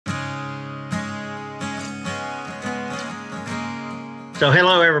So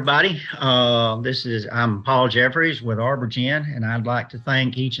hello, everybody. I'm Paul Jeffries with ArborGen, and I'd like to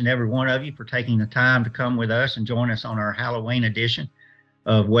thank each and every one of you for taking the time to come with us and join us on our Halloween edition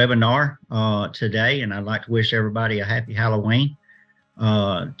of webinar today. And I'd like to wish everybody a happy Halloween.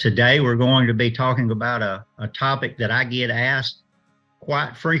 Today, we're going to be talking about a topic that I get asked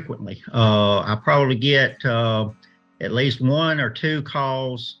quite frequently. I probably get at least one or two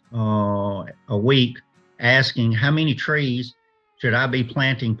calls a week asking how many trees should I be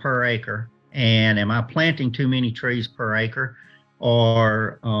planting per acre, and am I planting too many trees per acre,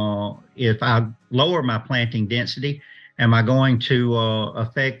 or if I lower my planting density, am I going to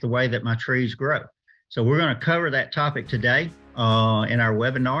affect the way that my trees grow? So we're going to cover that topic today in our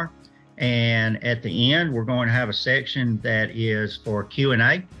webinar, and at the end we're going to have a section that is for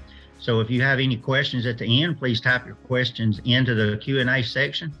Q&A. So if you have any questions at the end, please type your questions into the Q&A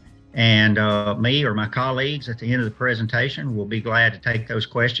section, and me or my colleagues at the end of the presentation will be glad to take those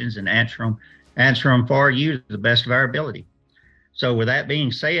questions and answer them for you to the best of our ability. So with that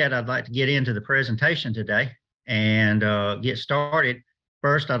being said, I'd like to get into the presentation today and get started.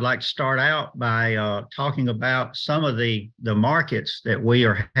 First, I'd like to start out by talking about some of the markets that we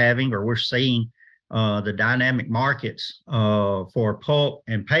are having, or we're seeing the dynamic markets for pulp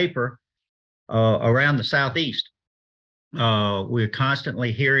and paper around the Southeast. We're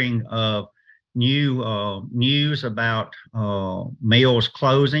constantly hearing of new news about mills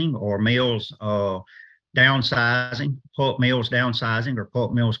closing or mills downsizing, pulp mills downsizing or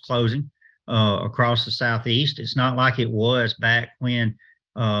pulp mills closing across the Southeast. It's not like it was back when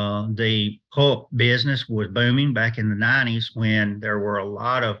the pulp business was booming back in the 90s, when there were a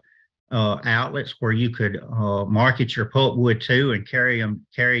lot of outlets where you could market your pulpwood to and carry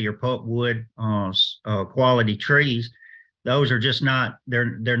your pulpwood quality trees. Those are just not,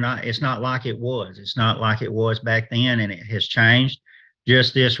 they're not, it's not like it was. It's not like it was back then, and it has changed.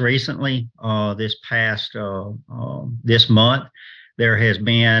 Just this recently, this month, there has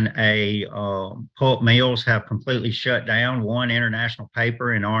been pulp mills have completely shut down. One International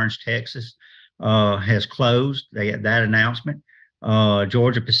Paper in Orange, Texas has closed. They had that announcement.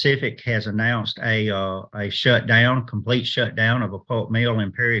 Georgia Pacific has announced a complete shutdown of a pulp mill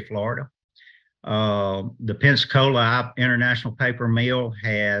in Perry, Florida. The Pensacola International Paper Mill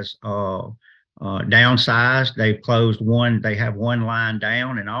has downsized. They've closed one. They have one line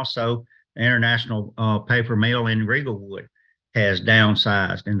down, and also the International Paper Mill in Riegelwood has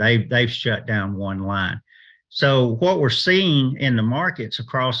downsized, and they've shut down one line. So what we're seeing in the markets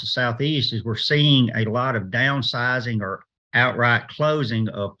across the Southeast is we're seeing a lot of downsizing or outright closing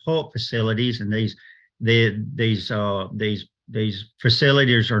of pulp facilities, and these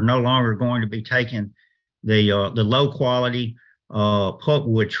facilities are no longer going to be taking the low quality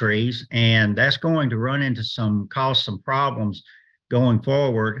pulpwood trees, and that's going to cause some problems going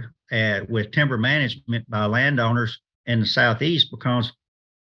forward with timber management by landowners in the Southeast, because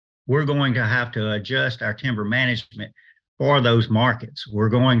we're going to have to adjust our timber management for those markets. We're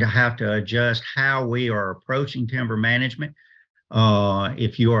going to have to adjust how we are approaching timber management.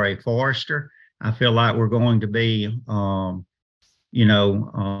 If you are a forester, I feel like we're going to be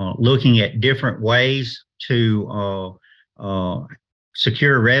looking at different ways to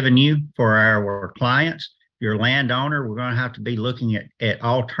secure revenue for our clients. If you're a landowner, we're going to have to be looking at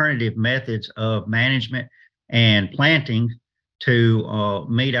alternative methods of management and planting to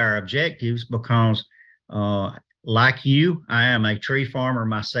meet our objectives, because like you, I am a tree farmer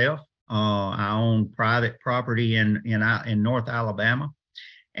myself. I own private property in North Alabama.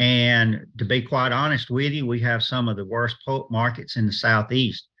 And to be quite honest with you, we have some of the worst pulp markets in the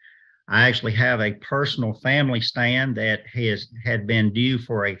Southeast. I actually have a personal family stand that had been due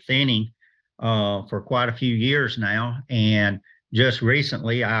for a thinning for quite a few years now. And just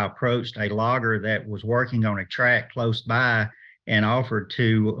recently, I approached a logger that was working on a tract close by and offered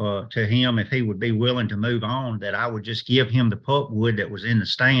to him, if he would be willing to move on, that I would just give him the pulpwood that was in the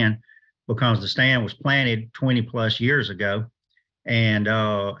stand, because the stand was planted 20 plus years ago. And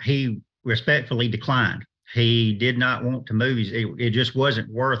he respectfully declined. He did not want to move. It just wasn't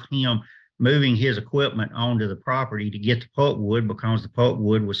worth him moving his equipment onto the property to get the pulpwood, because the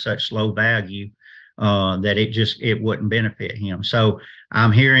pulpwood was such low value that it wouldn't benefit him. So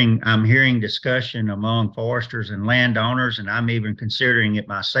I'm hearing discussion among foresters and landowners, and I'm even considering it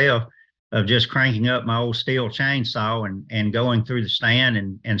myself, of just cranking up my old steel chainsaw and going through the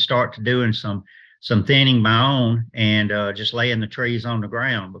stand and start to doing some thinning my own, and just laying the trees on the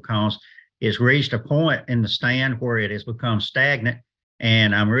ground, because it's reached a point in the stand where it has become stagnant.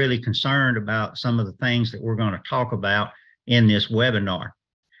 And I'm really concerned about some of the things that we're going to talk about in this webinar.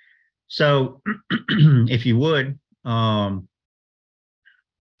 So if you would,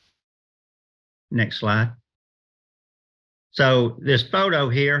 Next slide. So this photo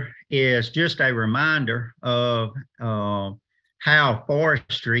here is just a reminder of how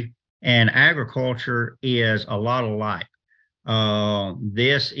forestry and agriculture is a lot alike.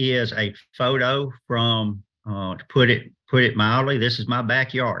 This is a photo from, to put it mildly, this is my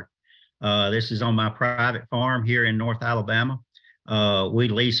backyard. This is on my private farm here in North Alabama. We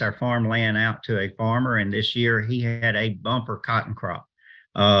lease our farmland out to a farmer, and this year he had a bumper cotton crop.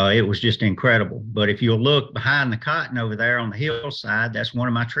 It was just incredible. But if you'll look behind the cotton over there on the hillside, that's one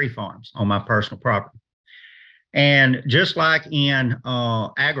of my tree farms on my personal property. And just like in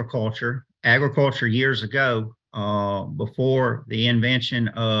agriculture years ago, before the invention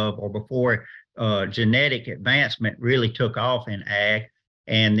of, or before genetic advancement really took off in ag,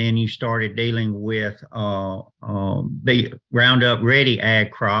 and then you started dealing with the Roundup Ready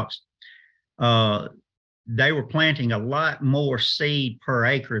ag crops, they were planting a lot more seed per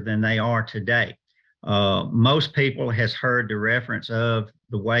acre than they are today. Most people has heard the reference of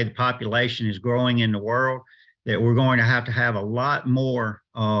the way the population is growing in the world, that we're going to have a lot more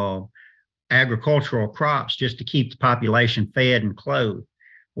agricultural crops just to keep the population fed and clothed.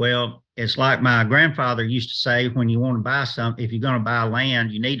 Well, it's like my grandfather used to say, when you want to buy something, if you're going to buy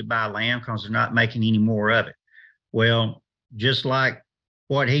land, you need to buy land because they're not making any more of it. Well, just like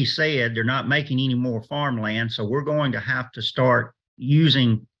what he said, they're not making any more farmland. So we're going to have to start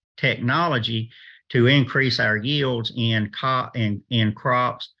using technology to increase our yields in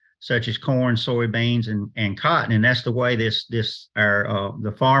crops such as corn, soybeans, and cotton. And that's the way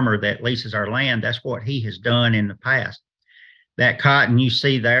the farmer that leases our land, that's what he has done in the past. That cotton you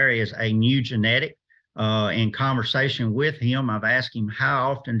see there is a new genetic. In conversation with him, I've asked him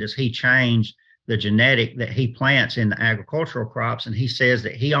how often does he change the genetic that he plants in the agricultural crops, and he says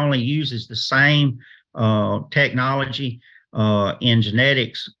that he only uses the same technology in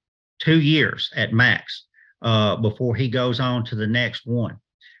genetics 2 years at max before he goes on to the next one.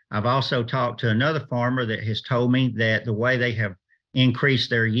 I've also talked to another farmer that has told me that the way they have increased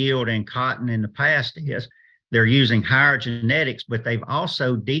their yield in cotton in the past is they're using higher genetics, but they've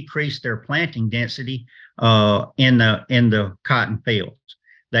also decreased their planting density in the cotton fields.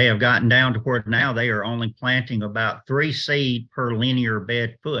 They have gotten down to where now they are only planting about 3 seed per linear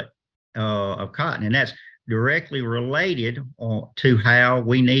bed foot of cotton. And that's directly related to how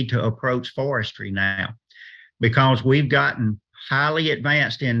we need to approach forestry now, because we've gotten highly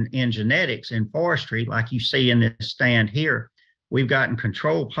advanced in genetics in forestry. Like you see in this stand here, we've gotten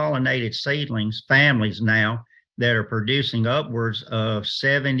controlled pollinated seedlings, families now, that are producing upwards of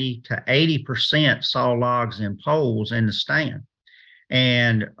 70 to 80% saw logs and poles in the stand.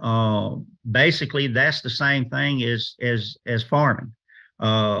 And basically that's the same thing as farming.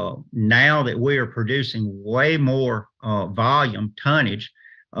 Now that we are producing way more volume tonnage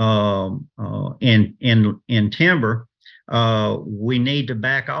in timber, we need to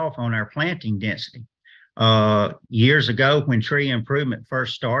back off on our planting density. Years ago, when tree improvement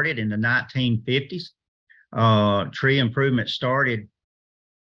first started in the 1950s, tree improvement started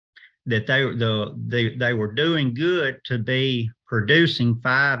that they were doing good to be producing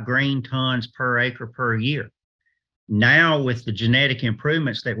 5 green tons per acre per year. Now, with the genetic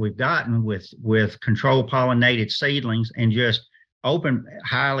improvements that we've gotten with controlled pollinated seedlings and just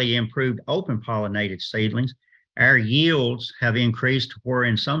highly improved open pollinated seedlings, our yields have increased where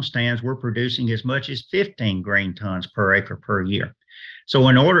in some stands we're producing as much as 15 green tons per acre per year. So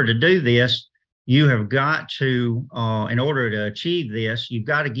in order to do this, you have got to, in order to achieve this, you've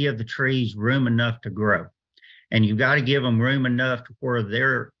got to give the trees room enough to grow. And you've got to give them room enough to where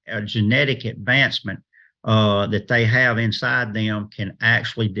their genetic advancement that they have inside them can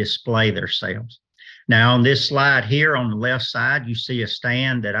actually display themselves. Now, on this slide here on the left side, you see a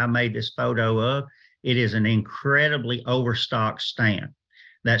stand that I made this photo of. It is an incredibly overstocked stand.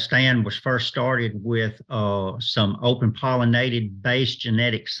 That stand was first started with some open pollinated base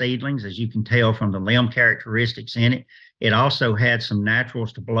genetic seedlings, as you can tell from the limb characteristics in it. It also had some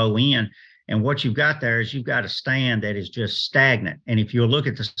naturals to blow in. And what you've got there is you've got a stand that is just stagnant. And if you look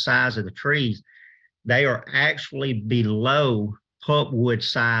at the size of the trees, they are actually below pulpwood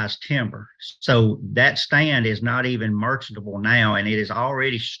size timber. So that stand is not even merchantable now, and it is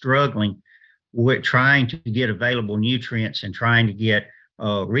already struggling with trying to get available nutrients and trying to get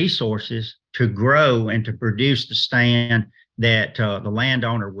resources to grow and to produce the stand that the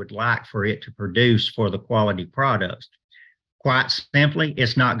landowner would like for it to produce for the quality products. Quite simply,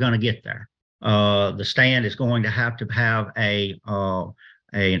 it's not going to get there. The stand is going to have an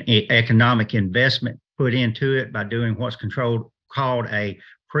economic investment put into it by doing what's called a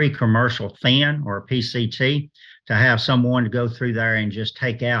pre-commercial thin, or a PCT, to have someone to go through there and just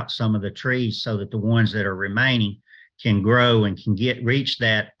take out some of the trees so that the ones that are remaining can grow and can reach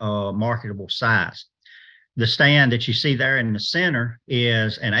that marketable size. The stand that you see there in the center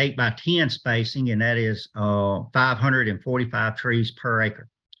is an 8 by 10 spacing, and that is 545 trees per acre.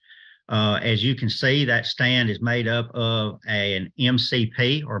 As you can see, that stand is made up of an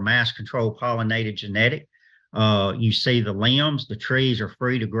MCP, or mass control pollinated genetic. You see the limbs, the trees are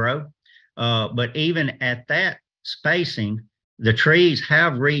free to grow. But even at that spacing, the trees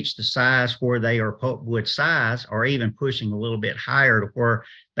have reached the size where they are pulpwood size, or even pushing a little bit higher to where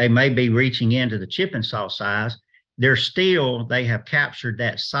they may be reaching into the chipping saw size. They have captured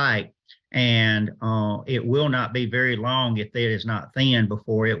that site, and it will not be very long if it is not thinned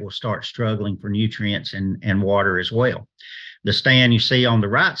before it will start struggling for nutrients and water as well. The stand you see on the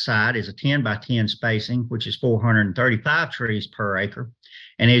right side is a 10 by 10 spacing, which is 435 trees per acre.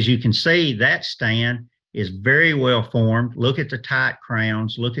 And as you can see, that stand is very well formed. Look at the tight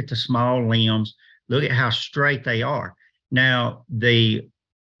crowns, look at the small limbs, look at how straight they are. Now, the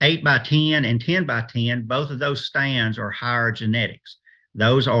 8 by 10 and 10 by 10, both of those stands are higher genetics.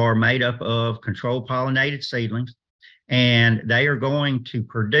 Those are made up of controlled pollinated seedlings, and they are going to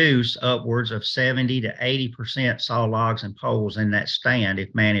produce upwards of 70 to 80% saw logs and poles in that stand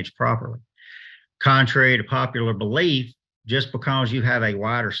if managed properly. Contrary to popular belief, just because you have a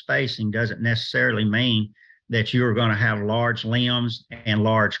wider spacing doesn't necessarily mean that you're going to have large limbs and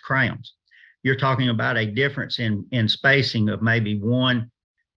large crowns. You're talking about a difference in spacing of maybe 1,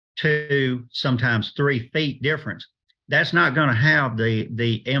 2, sometimes 3 feet difference. That's not going to have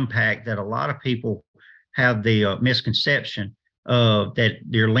the impact that a lot of people have the misconception of, that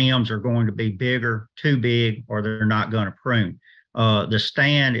their limbs are going to be bigger, too big, or they're not going to prune. The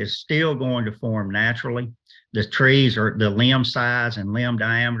stand is still going to form naturally. The trees, or the limb size and limb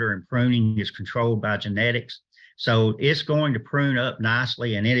diameter and pruning, is controlled by genetics. So it's going to prune up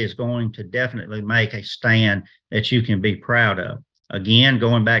nicely, and it is going to definitely make a stand that you can be proud of. Again,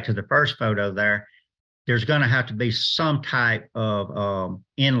 going back to the first photo there, there's going to have to be some type of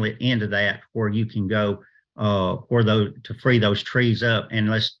inlet into that where you can go to free those trees up. And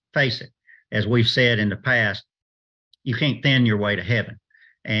let's face it, as we've said in the past, you can't thin your way to heaven.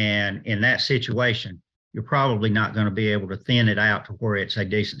 And in that situation, you're probably not going to be able to thin it out to where it's a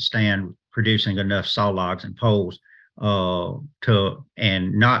decent stand producing enough saw logs and poles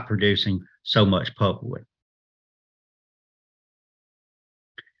and not producing so much pulpwood.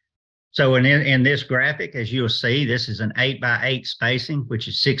 So in this graphic, as you'll see, this is an 8 by 8 spacing, which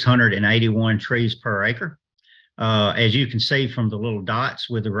is 681 trees per acre. As you can see from the little dots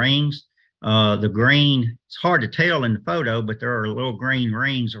with the rings, the green, it's hard to tell in the photo, but there are little green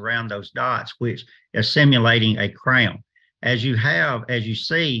rings around those dots, which is simulating a crown. As you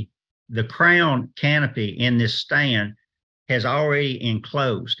see, the crown canopy in this stand has already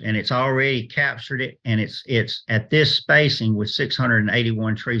enclosed, and it's already captured it, and it's at this spacing with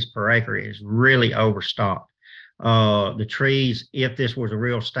 681 trees per acre is really overstocked. The trees, if this was a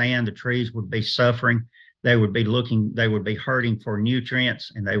real stand, the trees would be suffering. They would be hurting for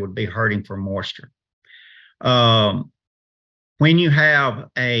nutrients, and they would be hurting for moisture. When you have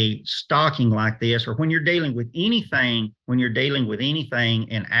a stocking like this, or when you're dealing with anything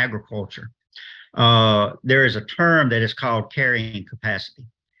in agriculture, there is a term that is called carrying capacity.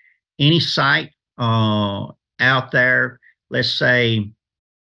 Any site out there, let's say,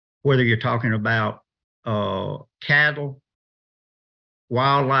 whether you're talking about cattle,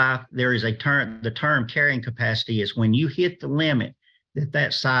 wildlife, there is a term, the term carrying capacity is when you hit the limit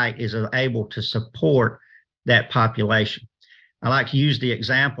that site is able to support that population. I like to use the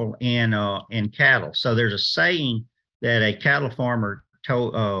example in cattle. So there's a saying that a cattle farmer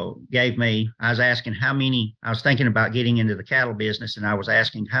gave me. I was thinking about getting into the cattle business, and I was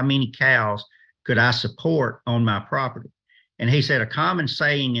asking how many cows could I support on my property. And he said a common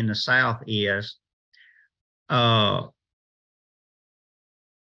saying in the South is, that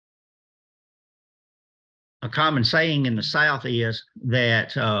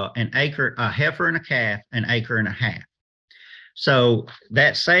a heifer and a calf, an acre and a half. So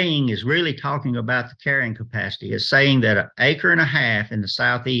that saying is really talking about the carrying capacity. It's saying that an acre and a half in the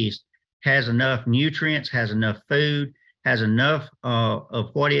Southeast has enough nutrients, has enough food, has enough of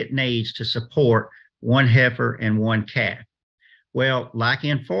what it needs to support one heifer and one calf. Well, like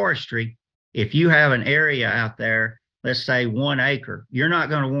in forestry, if you have an area out there, let's say 1 acre, you're not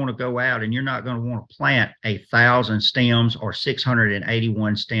going to want to go out and you're not going to want to plant 1,000 stems or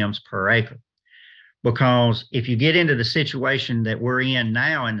 681 stems per acre. Because if you get into the situation that we're in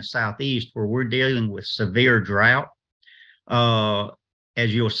now in the Southeast, where we're dealing with severe drought,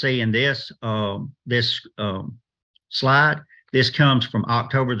 as you'll see in this slide. This comes from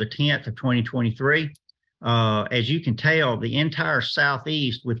October the 10th of 2023. As you can tell, the entire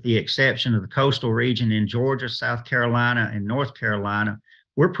Southeast, with the exception of the coastal region in Georgia, South Carolina, and North Carolina,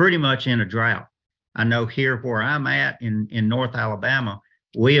 we're pretty much in a drought. I know here where I'm at in North Alabama,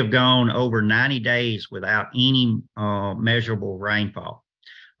 we have gone over 90 days without any measurable rainfall.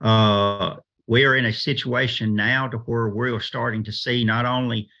 We are in a situation now to where we're starting to see not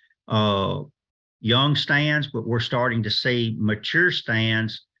only young stands, but we're starting to see mature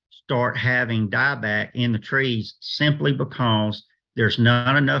stands start having dieback in the trees simply because there's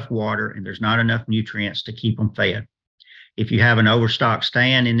not enough water and there's not enough nutrients to keep them fed. If you have an overstocked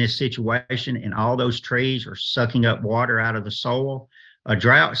stand in this situation and all those trees are sucking up water out of the soil, a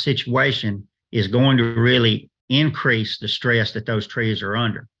drought situation is going to really increase the stress that those trees are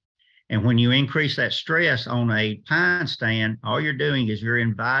under. And when you increase that stress on a pine stand, all you're doing is you're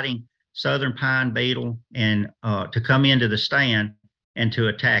inviting southern pine beetle and to come into the stand and to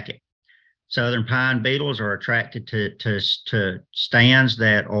attack it. Southern pine beetles are attracted to stands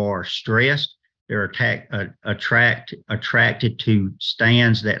that are stressed. They're attracted to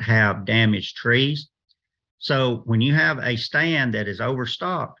stands that have damaged trees. So when you have a stand that is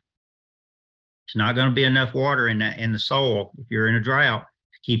overstocked, it's not going to be enough water in the soil if you're in a drought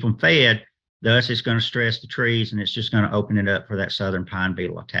to keep them fed. Thus, it's going to stress the trees, and it's just going to open it up for that southern pine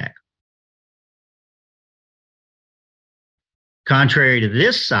beetle attack. Contrary to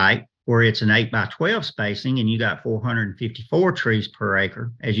this site, where it's an 8x12 spacing and you got 454 trees per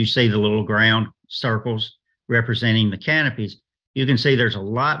acre, as you see the little ground circles representing the canopies, you can see there's a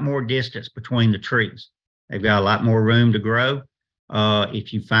lot more distance between the trees. They've got a lot more room to grow.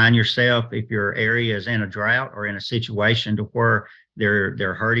 If you find yourself, if your area is in a drought or in a situation to where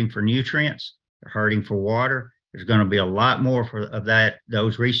they're hurting for nutrients, they're hurting for water, there's going to be a lot more of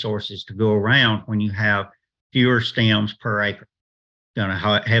those resources to go around when you have fewer stems per acre. Going to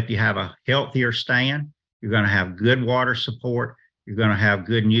help you have a healthier stand. You're going to have good water support. You're going to have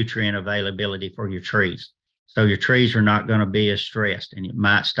good nutrient availability for your trees. So your trees are not going to be as stressed, and it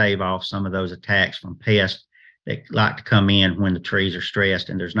might stave off some of those attacks from pests that like to come in when the trees are stressed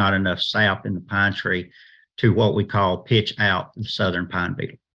and there's not enough sap in the pine tree to what we call pitch out the southern pine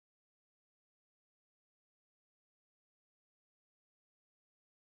beetle.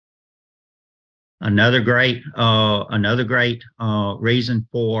 Another great reason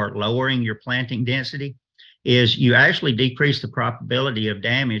for lowering your planting density is you actually decrease the probability of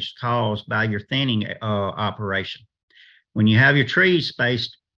damage caused by your thinning operation. When you have your trees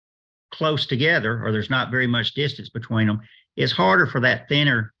spaced close together, or there's not very much distance between them, it's harder for that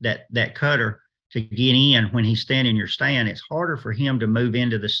thinner, that cutter, to get in when he's thinning your stand. It's harder for him to move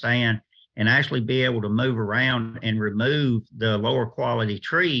into the stand and actually be able to move around and remove the lower quality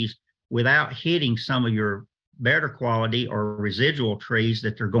trees without hitting some of your better quality or residual trees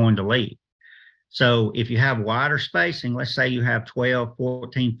that they're going to leave. So if you have wider spacing, let's say you have 12,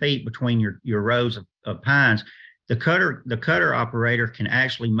 14 feet between your rows of pines, the cutter operator can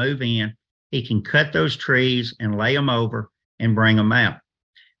actually move in. He can cut those trees and lay them over and bring them out.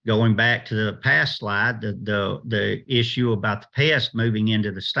 Going back to the past slide, the issue about the pest moving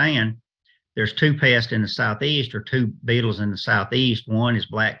into the stand, there's two pests in the southeast, or two beetles in the southeast. One is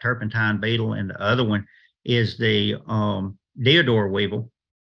black turpentine beetle, and the other one is the deodar weevil.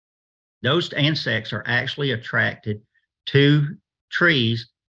 Those insects are actually attracted to trees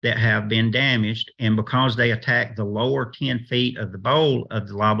that have been damaged, and because they attack the lower 10 feet of the bole of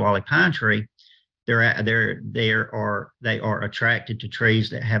the loblolly pine tree, they are attracted to trees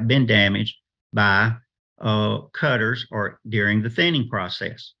that have been damaged by cutters or during the thinning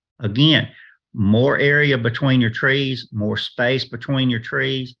process. Again, more area between your trees, more space between your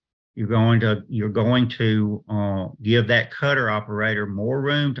trees. You're going to give that cutter operator more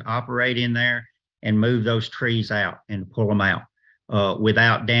room to operate in there and move those trees out and pull them out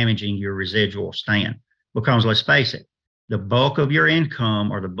without damaging your residual stand. Because let's face it, the bulk of your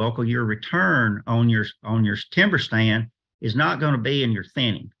income or the bulk of your return on your timber stand is not going to be in your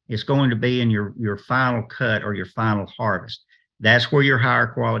thinning. It's going to be in your final cut or your final harvest. That's where your higher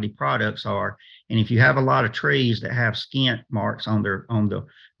quality products are. And if you have a lot of trees that have skint marks on the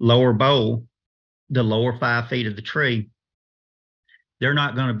lower bole, the lower 5 feet of the tree, they're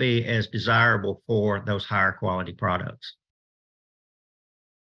not going to be as desirable for those higher quality products.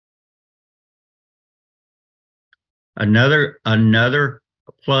 Another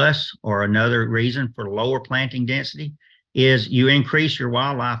plus or another reason for lower planting density is you increase your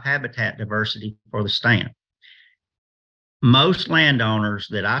wildlife habitat diversity for the stand. Most landowners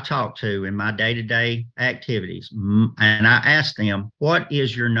that I talk to in my day-to-day activities, and I ask them, what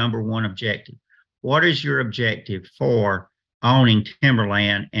is your number one objective? what is your objective for owning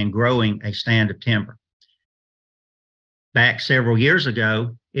timberland and growing a stand of timber? Back several years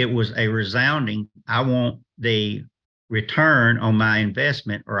ago, it was a resounding, I want the return on my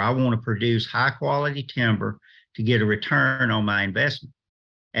investment, or I want to produce high quality timber to get a return on my investment.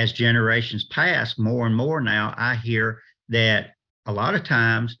 As generations pass, more and more now, I hear that a lot of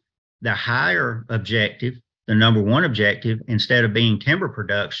times the higher objective, the number one objective, instead of being timber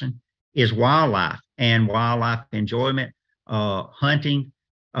production, is wildlife and wildlife enjoyment, hunting,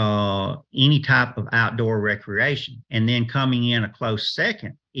 any type of outdoor recreation. And then coming in a close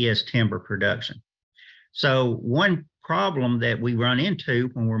second is timber production. So one problem that we run into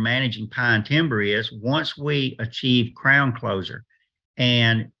when we're managing pine timber is once we achieve crown closure,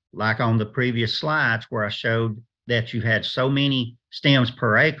 and like on the previous slides where I showed that you had so many stems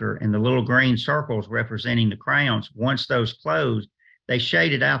per acre and the little green circles representing the crowns, once those closed, they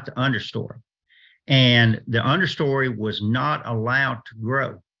shaded out the understory. And the understory was not allowed to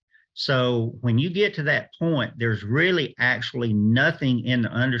grow. So when you get to that point, there's really actually nothing in the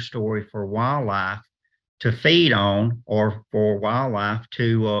understory for wildlife to feed on or for wildlife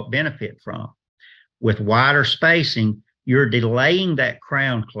to benefit from. With wider spacing, you're delaying that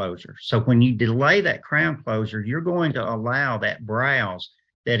crown closure. So when you delay that crown closure, you're going to allow that browse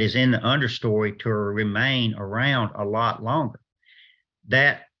that is in the understory to remain around a lot longer.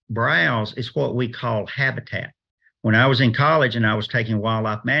 That browse is what we call habitat. When I was in college and I was taking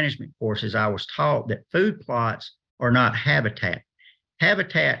wildlife management courses, I was taught that food plots are not habitat.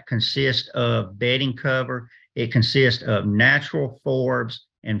 Habitat consists of bedding cover. It consists of natural forbs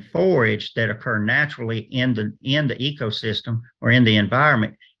and forage that occur naturally in the ecosystem or in the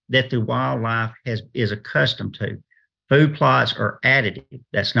environment that the wildlife is accustomed to. Food plots are additive.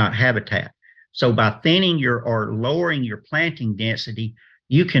 That's not habitat. So by thinning or lowering your planting density,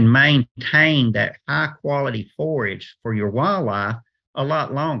 you can maintain that high quality forage for your wildlife a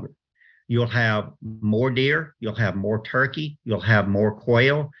lot longer. You'll have more deer, you'll have more turkey, you'll have more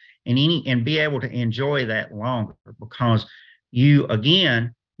quail, and be able to enjoy that longer because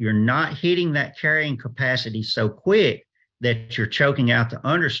you're not hitting that carrying capacity so quick that you're choking out the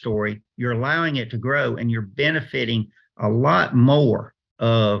understory. You're allowing it to grow and you're benefiting a lot more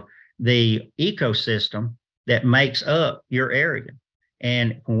of the ecosystem that makes up your area.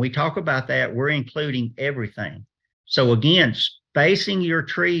 And when we talk about that, we're including everything. So again, spacing your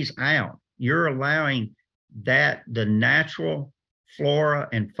trees out, you're allowing the natural flora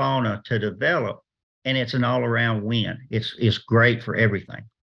and fauna to develop, and it's an all-around win. It's great for everything.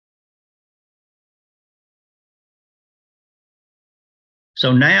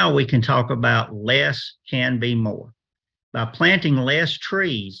 So now we can talk about less can be more. By planting less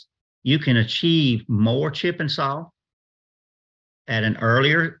trees, you can achieve more chip and saw at an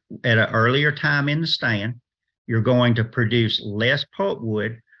earlier time in the stand. You're going to produce less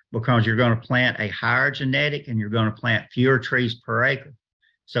pulpwood because you're going to plant a higher genetic and you're going to plant fewer trees per acre.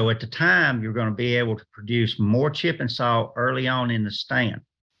 So at the time, you're going to be able to produce more chip and saw early on in the stand.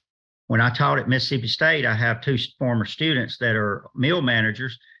 When I taught at Mississippi State, I have two former students that are mill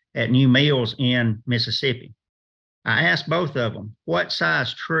managers at new mills in Mississippi. I asked both of them, what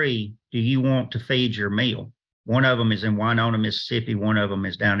size tree do you want to feed your mill? One of them is in Winona, Mississippi. One of them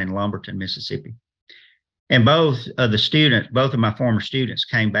is down in Lumberton, Mississippi. And both of my former students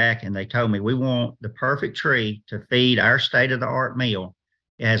came back and they told me, we want the perfect tree to feed our state-of-the-art mill.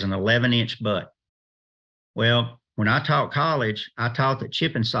 It has an 11-inch butt. Well, when I taught college, I taught that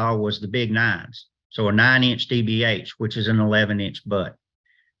chip and saw was the big nines. So a 9-inch DBH, which is an 11-inch butt.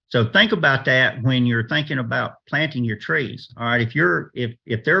 So think about that when you're thinking about planting your trees. All right,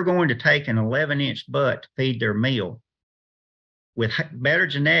 if they're going to take an 11-inch butt to feed their meal with better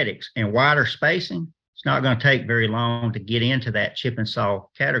genetics and wider spacing, it's not going to take very long to get into that chip and saw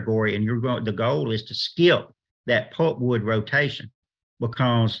category. And the goal is to skip that pulpwood rotation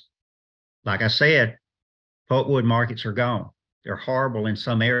because, like I said, pulpwood markets are gone. They're horrible in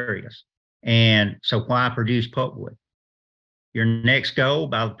some areas. And so why produce pulpwood? Your next goal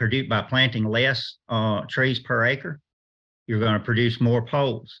by planting less trees per acre, you're going to produce more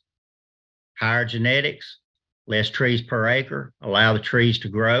poles. Higher genetics, less trees per acre, allow the trees to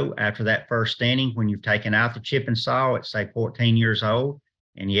grow after that first thinning. When you've taken out the chip and saw, it's say 14 years old.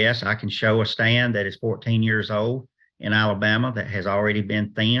 And yes, I can show a stand that is 14 years old in Alabama that has already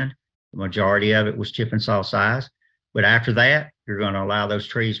been thinned. The majority of it was chip and saw size. But after that, you're going to allow those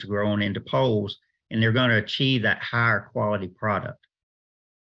trees to grow on into poles, and they're going to achieve that higher quality product.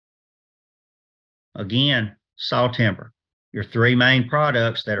 Again, saw timber, your three main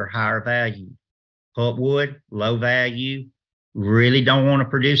products that are higher value. Pulpwood, low value, really don't want to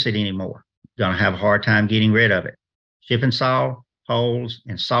produce it anymore. You're going to have a hard time getting rid of it. Chip and saw poles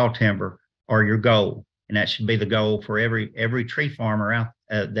and saw timber are your goal, and that should be the goal for every tree farmer out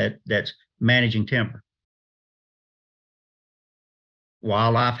that's managing timber.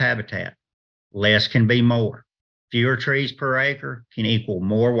 Wildlife habitat. Less can be more. Fewer trees per acre can equal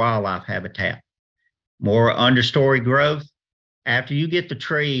more wildlife habitat. More understory growth. After you get the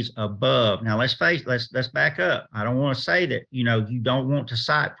trees above, now let's back up. I don't want to say that, you don't want to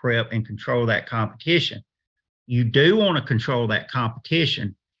site prep and control that competition. You do want to control that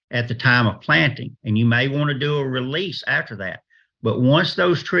competition at the time of planting, and you may want to do a release after that. But once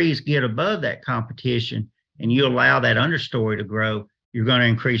those trees get above that competition and you allow that understory to grow, you're going to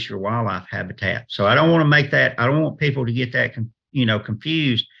increase your wildlife habitat. So I don't want people to get that,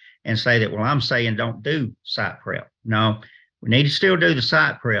 confused and say that, well, I'm saying don't do site prep. No, we need to still do the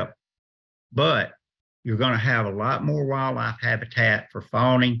site prep, but you're going to have a lot more wildlife habitat for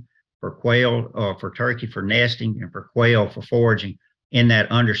fawning, for quail, or for turkey for nesting, and for quail for foraging in that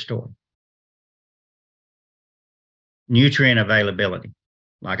understory. Nutrient availability.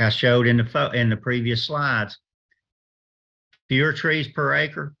 Like I showed in the previous slides, fewer trees per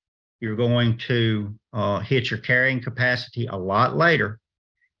acre, you're going to hit your carrying capacity a lot later.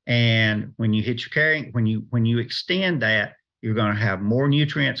 And when you hit your carrying, when you extend that, you're going to have more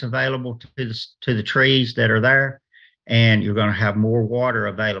nutrients available to the trees that are there, and you're going to have more water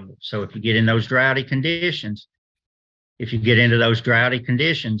available. So if you get in those droughty conditions, you're going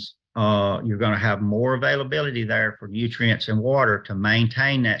to have more availability there for nutrients and water to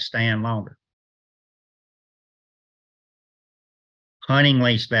maintain that stand longer. Hunting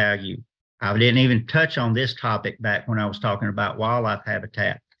lease value. I didn't even touch on this topic back when I was talking about wildlife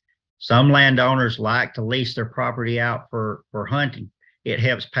habitat. Some landowners like to lease their property out for hunting. It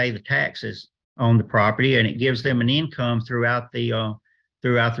helps pay the taxes on the property, and it gives them an income throughout the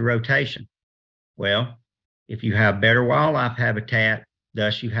rotation. Well, if you have better wildlife habitat,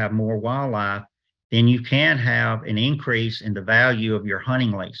 thus you have more wildlife, then you can have an increase in the value of your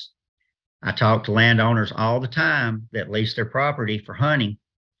hunting lease. I talk to landowners all the time that lease their property for hunting,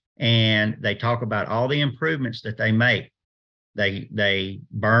 and they talk about all the improvements that they make. They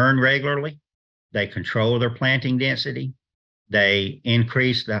burn regularly, they control their planting density, they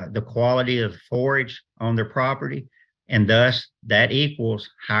increase the quality of the forage on their property, and thus that equals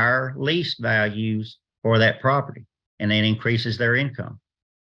higher lease values for that property, and it increases their income.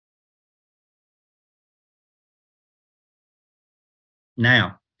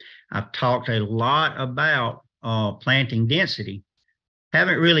 Now, I've talked a lot about planting density,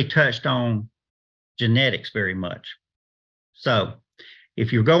 haven't really touched on genetics very much. So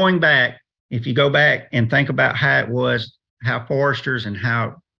if you go back and think about how foresters and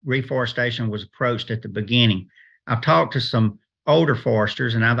how reforestation was approached at the beginning, I've talked to some older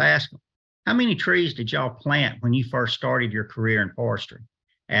foresters and I've asked them, how many trees did y'all plant when you first started your career in forestry?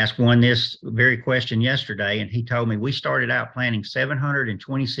 Asked one this very question yesterday, and he told me we started out planting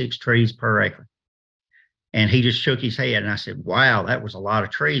 726 trees per acre. And he just shook his head, and I said, wow, that was a lot of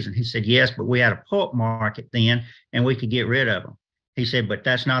trees. And he said, yes, but we had a pulp market then, and we could get rid of them. He said, but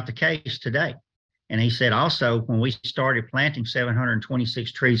that's not the case today. And he said, also, when we started planting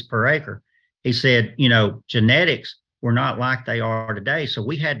 726 trees per acre, he said, genetics were not like they are today. So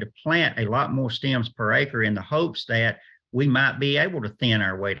we had to plant a lot more stems per acre in the hopes that we might be able to thin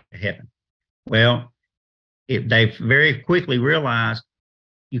our way to heaven. Well, they very quickly realized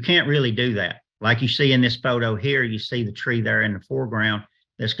you can't really do that. Like you see in this photo here, you see the tree there in the foreground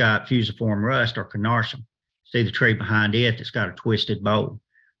that's got fusiform rust or carnarsium. See the tree behind it that's got a twisted bole.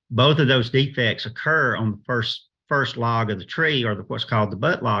 Both of those defects occur on the first log of the tree, or what's called the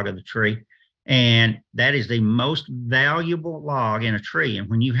butt log of the tree. And that is the most valuable log in a tree. And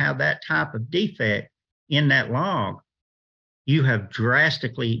when you have that type of defect in that log, you have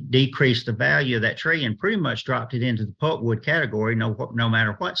drastically decreased the value of that tree and pretty much dropped it into the pulpwood category, no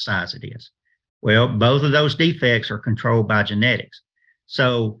matter what size it is. Well, both of those defects are controlled by genetics.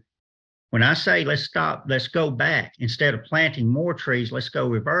 So when I say let's go back, instead of planting more trees, let's go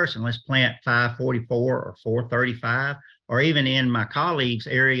reverse and let's plant 544 or 435, or even in my colleagues'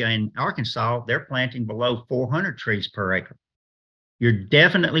 area in Arkansas, they're planting below 400 trees per acre. You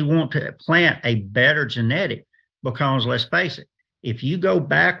definitely want to plant a better genetic, because let's face it, if you go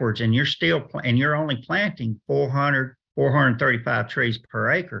backwards and you're only planting 435 trees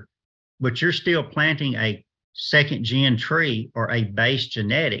per acre, but you're still planting a second gen tree or a base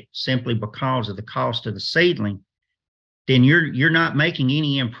genetic simply because of the cost of the seedling, then you're not making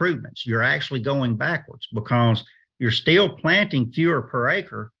any improvements. You're actually going backwards, because you're still planting fewer per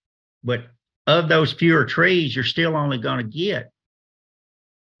acre, but of those fewer trees, you're still only going to get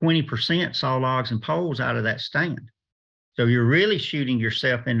 20% saw logs and poles out of that stand. So you're really shooting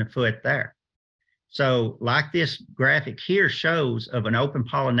yourself in the foot there. So like this graphic here shows of an open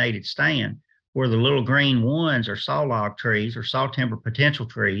pollinated stand where the little green ones are saw log trees or saw timber potential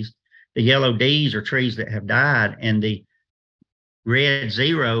trees. The yellow Ds are trees that have died, and the red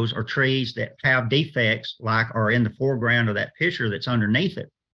zeros are trees that have defects like are in the foreground of that picture that's underneath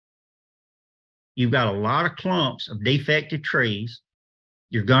it. You've got a lot of clumps of defective trees.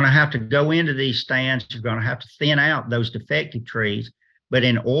 You're going to have to go into these stands. You're going to have to thin out those defective trees. But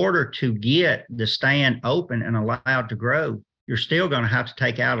in order to get the stand open and allowed to grow, you're still going to have to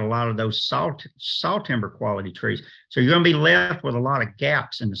take out a lot of those saw timber quality trees. So you're going to be left with a lot of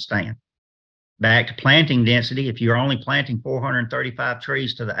gaps in the stand. Back to planting density, if you're only planting 435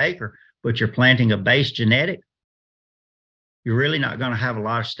 trees to the acre, but you're planting a base genetic, you're really not going to have a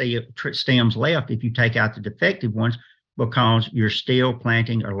lot of stems left if you take out the defective ones, because you're still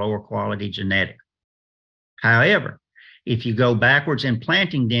planting a lower quality genetic. However, if you go backwards in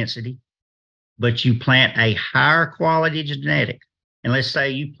planting density, but you plant a higher quality genetic, and let's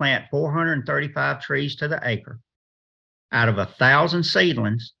say you plant 435 trees to the acre, out of 1,000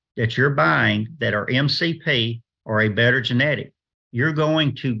 seedlings that you're buying that are MCP or a better genetic, you're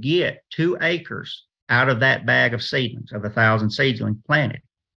going to get 2 acres out of that bag of seedlings of 1,000 seedlings planted.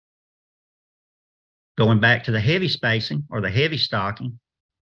 Going back to the heavy spacing or the heavy stocking,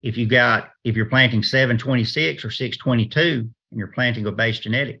 if you're planting 726 or 622 and you're planting a base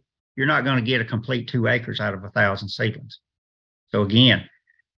genetic, you're not going to get a complete 2 acres out of 1,000 seedlings. So again,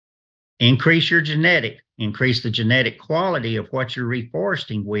 increase your genetic, increase the genetic quality of what you're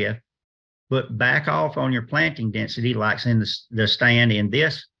reforesting with, but back off on your planting density, like in the stand in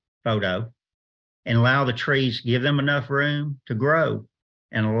this photo, and allow the trees, give them enough room to grow,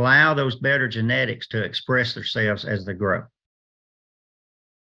 and allow those better genetics to express themselves as they grow.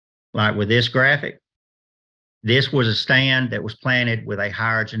 Like with this graphic, this was a stand that was planted with a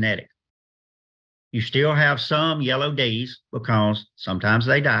higher genetic. You still have some yellow Ds because sometimes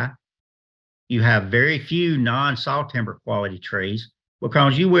they die. You have very few non-saw timber quality trees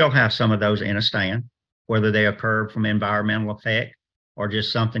because you will have some of those in a stand, whether they occur from environmental effect or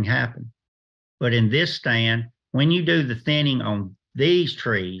just something happened. But in this stand, when you do the thinning on these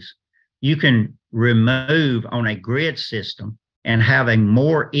trees, you can remove on a grid system and have a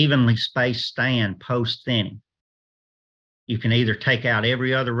more evenly spaced stand post thinning. You can either take out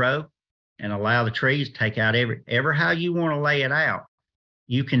every other row and allow the trees to take out ever how you want to lay it out.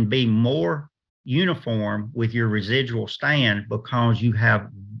 You can be more uniform with your residual stand because you have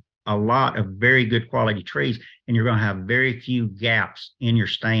a lot of very good quality trees, and you're going to have very few gaps in your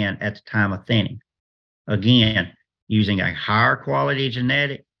stand at the time of thinning. Again, using a higher quality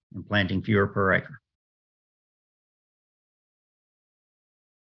genetic and planting fewer per acre.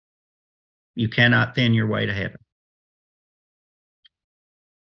 You cannot thin your way to heaven.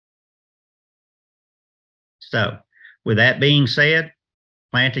 So with that being said,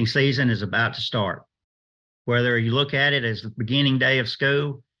 planting season is about to start. Whether you look at it as the beginning day of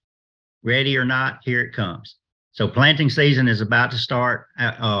school, ready or not, here it comes. So planting season is about to start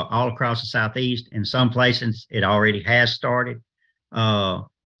all across the Southeast. In some places, it already has started.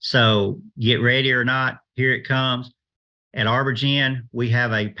 So get ready or not, here it comes. At ArborGen, we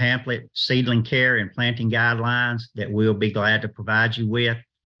have a pamphlet, Seedling Care and Planting Guidelines, that we'll be glad to provide you with.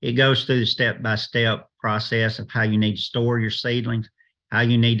 It goes through the step-by-step process of how you need to store your seedlings, how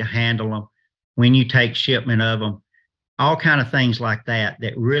you need to handle them, when you take shipment of them, all kind of things like that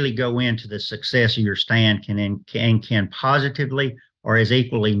that really go into the success of your stand can positively or as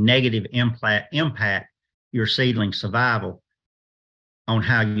equally negative impact your seedling survival on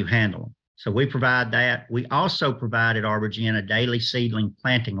how you handle them. So we provide that. We also provide at ArborGen a daily seedling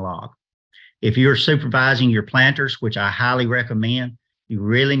planting log. If you're supervising your planters, which I highly recommend, you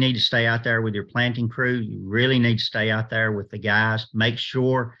really need to stay out there with your planting crew. You really need to stay out there with the guys. Make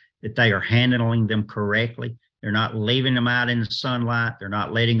sure that they are handling them correctly. They're not leaving them out in the sunlight. They're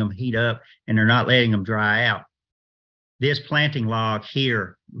not letting them heat up, and they're not letting them dry out. This planting log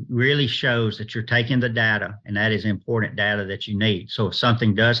here really shows that you're taking the data, and that is important data that you need. So if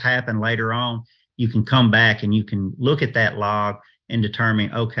something does happen later on, you can come back and you can look at that log and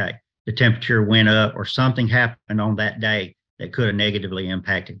determine, okay, the temperature went up or something happened on that day that could have negatively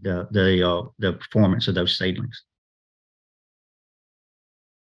impacted the performance of those seedlings.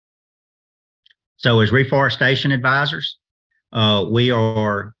 So as reforestation advisors, we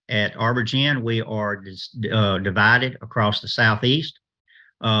are at ArborGen, we are divided across the Southeast.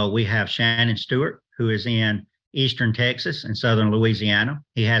 We have Shannon Stewart, who is in Eastern Texas and Southern Louisiana.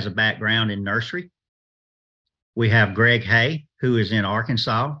 He has a background in nursery. We have Greg Hay, who is in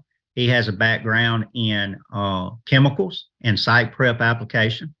Arkansas. He has a background in chemicals and site prep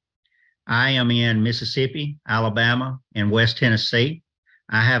application. I am in Mississippi, Alabama, and West Tennessee.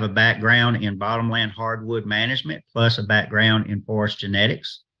 I have a background in bottomland hardwood management, plus a background in forest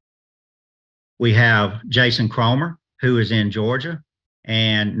genetics. We have Jason Cromer, who is in Georgia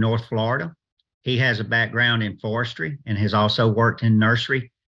and North Florida. He has a background in forestry and has also worked in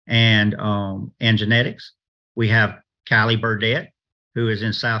nursery and genetics. We have Kylie Burdett, who is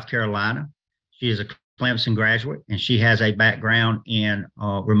in South Carolina. She is a Clemson graduate, and she has a background in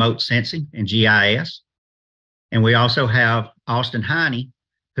remote sensing and GIS. And we also have Austin Heine,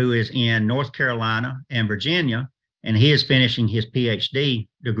 who is in North Carolina and Virginia, and he is finishing his PhD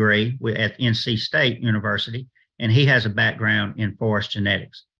degree at NC State University, and he has a background in forest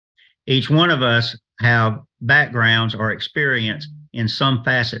genetics. Each one of us have backgrounds or experience in some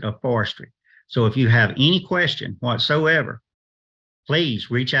facet of forestry. So if you have any question whatsoever, please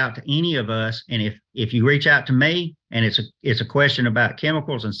reach out to any of us. And if you reach out to me and it's a question about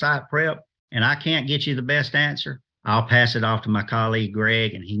chemicals and site prep, and I can't get you the best answer, I'll pass it off to my colleague,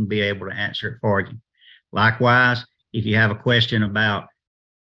 Greg, and he can be able to answer it for you. Likewise, if you have a question about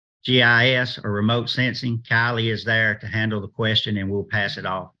GIS or remote sensing, Kylie is there to handle the question and we'll pass it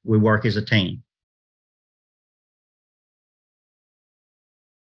off. We work as a team.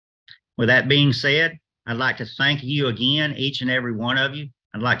 With that being said, I'd like to thank you again, each and every one of you.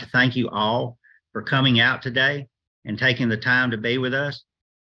 I'd like to thank you all for coming out today and taking the time to be with us.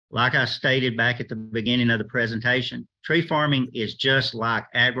 Like I stated back at the beginning of the presentation, tree farming is just like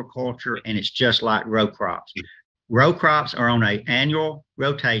agriculture, and it's just like row crops. Row crops are on an annual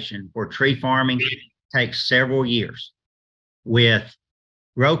rotation, where tree farming takes several years. With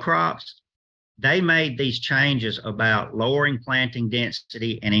row crops, they made these changes about lowering planting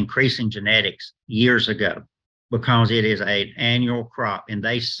density and increasing genetics years ago, because it is an annual crop and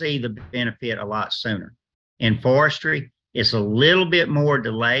they see the benefit a lot sooner. In forestry, it's a little bit more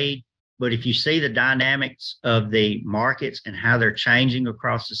delayed, but if you see the dynamics of the markets and how they're changing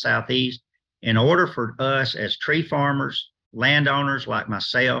across the Southeast, in order for us as tree farmers, landowners like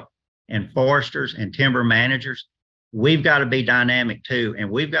myself, and foresters and timber managers, we've got to be dynamic too,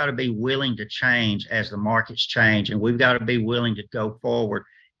 and we've got to be willing to change as the markets change, and we've got to be willing to go forward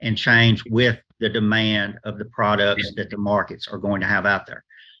and change with the demand of the products that the markets are going to have out there.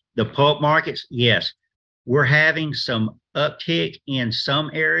 The pulp markets, yes, we're having some uptick in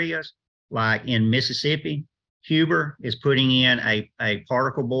some areas, like in Mississippi. Huber is putting in a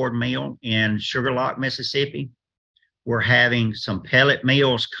particle board mill in Sugar Lock, Mississippi. We're having some pellet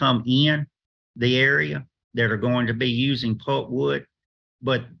mills come in the area that are going to be using pulpwood,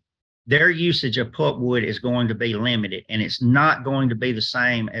 but their usage of pulpwood is going to be limited, and it's not going to be the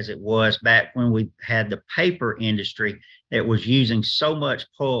same as it was back when we had the paper industry that was using so much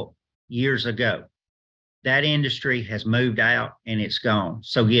pulp years ago. That industry has moved out and it's gone.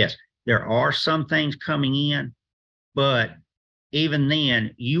 So yes, there are some things coming in, but even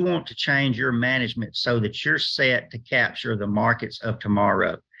then, you want to change your management so that you're set to capture the markets of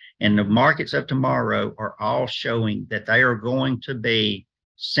tomorrow. And the markets of tomorrow are all showing that they are going to be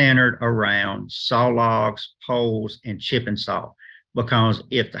centered around saw logs, poles, and chip and saw. Because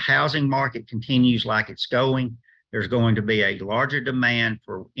if the housing market continues like it's going, there's going to be a larger demand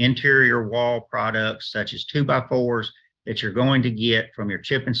for interior wall products such as 2x4s that you're going to get from your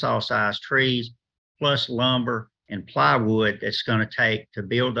chip and saw size trees, plus lumber and plywood that's going to take to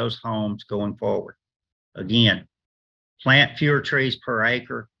build those homes going forward. Again, plant fewer trees per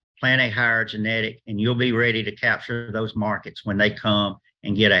acre, plant a higher genetic, and you'll be ready to capture those markets when they come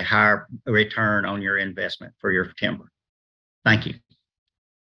and get a higher return on your investment for your timber. Thank you.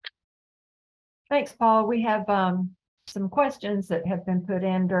 Thanks, Paul. We have some questions that have been put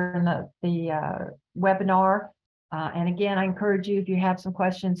in during the webinar. And again, I encourage you, if you have some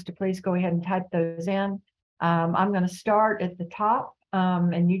questions, to please go ahead and type those in. I'm going to start at the top,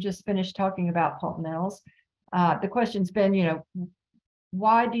 and you just finished talking about pulp mills. The question's been,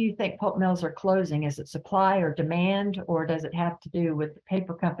 why do you think pulp mills are closing? Is it supply or demand, or does it have to do with the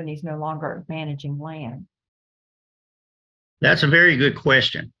paper companies no longer managing land? That's a very good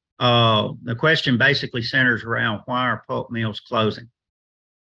question. The question basically centers around, why are pulp mills closing?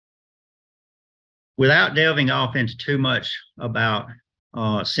 Without delving off into too much about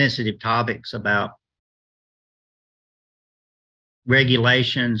sensitive topics about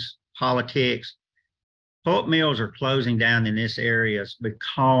regulations, politics, pulp mills are closing down in this areas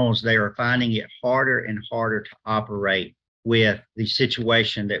because they are finding it harder and harder to operate with the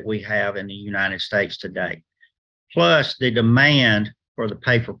situation that we have in the United States today. Plus, the demand for the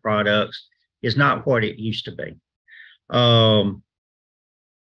paper products is not what it used to be. Um,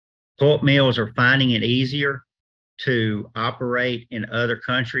 pulp mills are finding it easier to operate in other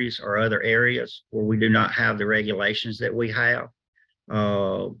countries or other areas where we do not have the regulations that we have.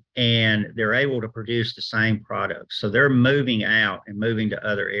 And they're able to produce the same products. So they're moving out and moving to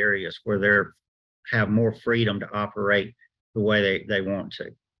other areas where they have more freedom to operate the way they want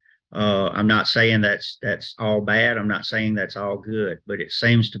to. I'm not saying that's all bad. I'm not saying that's all good, but it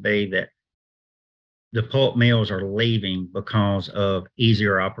seems to be that the pulp mills are leaving because of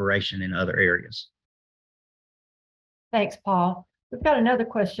easier operation in other areas. Thanks, Paul. We've got another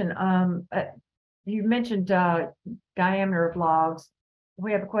question. You mentioned diameter of logs.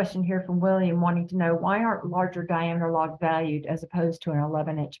 We have a question here from William wanting to know, why aren't larger diameter logs valued as opposed to an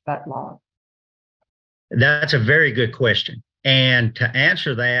 11-inch butt log? That's a very good question. And to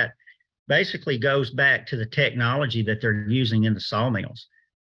answer that, basically goes back to the technology that they're using in the sawmills.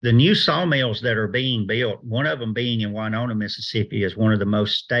 The new sawmills that are being built, one of them being in Winona, Mississippi, is one of the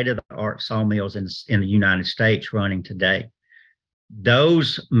most state-of-the-art sawmills in the United States running today.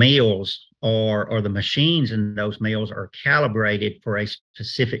 Those mills or the machines in those mills are calibrated for a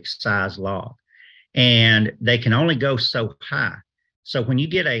specific size log, and they can only go so high. So when you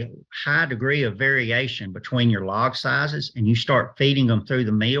get a high degree of variation between your log sizes and you start feeding them through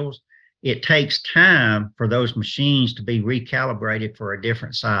the mills, it takes time for those machines to be recalibrated for a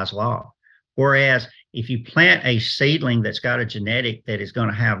different size log. Whereas if you plant a seedling that's got a genetic that is going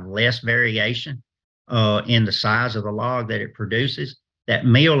to have less variation in the size of the log that it produces, that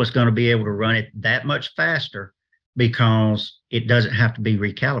mill is going to be able to run it that much faster because it doesn't have to be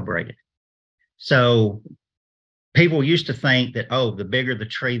recalibrated. So people used to think that, oh, the bigger the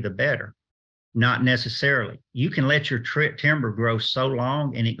tree, the better. Not necessarily. You can let your timber grow so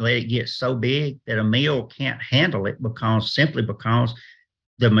long and let it get so big that a mill can't handle it simply because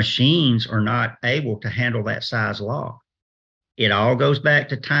the machines are not able to handle that size log. It all goes back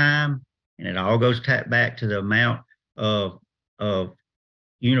to time, and it all goes back to the amount of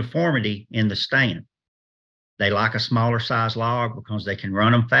uniformity in the stand. They like a smaller size log because they can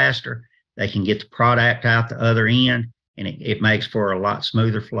run them faster. They can get the product out the other end, and it makes for a lot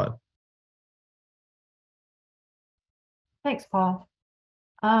smoother flow. Thanks, Paul.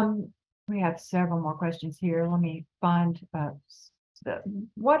 We have several more questions here. Let me find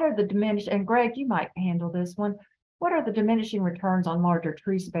what are the diminishing, and Greg, you might handle this one. What are the diminishing returns on larger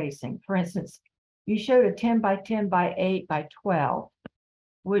tree spacing? For instance, you showed a 10 by 10 by 8 by 12.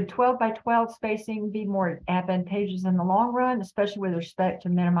 Would 12 by 12 spacing be more advantageous in the long run, especially with respect to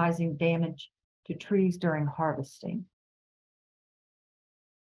minimizing damage to trees during harvesting?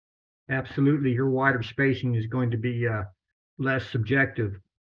 Absolutely. Your wider spacing is going to be less subjective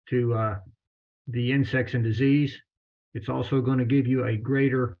to the insects and disease. It's also going to give you a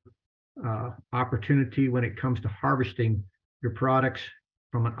greater opportunity when it comes to harvesting your products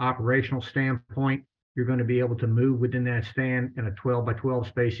from an operational standpoint. You're going to be able to move within that stand in a 12 by 12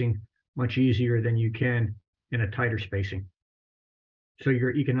 spacing much easier than you can in a tighter spacing. So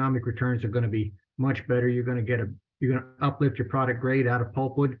your economic returns are going to be much better. You're going to uplift your product grade out of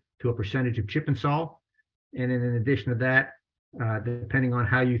pulpwood to a percentage of chip and saw. And then in addition to that, depending on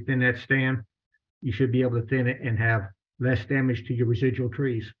how you thin that stand, you should be able to thin it and have less damage to your residual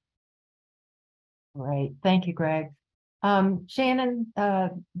trees. Great. Thank you, Greg. Shannon,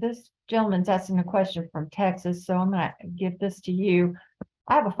 this gentleman's asking a question from Texas, so I'm going to give this to you.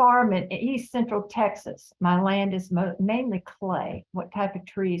 I have a farm in East Central Texas. My land is mainly clay. What type of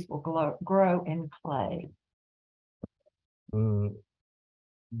trees will grow in clay?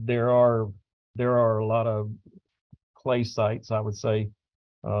 There are a lot of clay sites, I would say,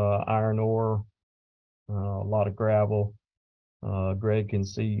 iron ore, a lot of gravel. Greg can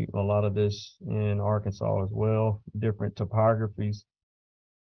see a lot of this in Arkansas as well, different topographies.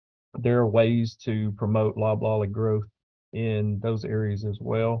 There are ways to promote loblolly growth in those areas as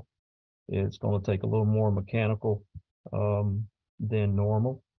well. It's going to take a little more mechanical than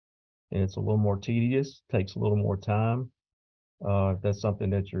normal. It's a little more tedious, takes a little more time. If that's something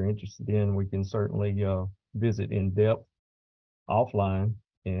that you're interested in, we can certainly visit in depth offline,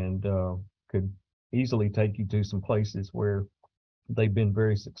 and could easily take you to some places where they've been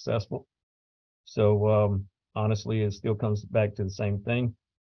very successful. So honestly, it still comes back to the same thing.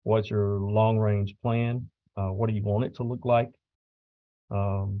 What's your long range plan? What do you want it to look like?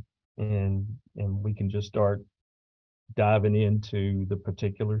 And we can just start diving into the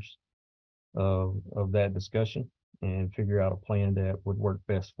particulars of that discussion and figure out a plan that would work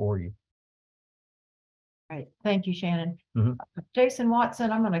best for you. Right. Thank you, Shannon. Mm-hmm. Jason Watson,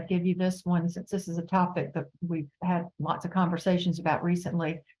 I'm going to give you this one since this is a topic that we've had lots of conversations about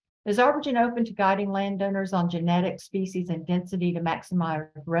recently. Is Arborgen open to guiding landowners on genetics, species, and density to maximize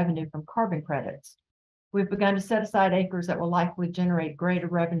revenue from carbon credits? We've begun to set aside acres that will likely generate greater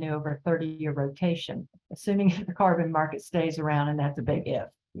revenue over a 30-year rotation, assuming the carbon market stays around, and that's a big if.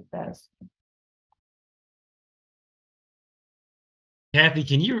 Keep that.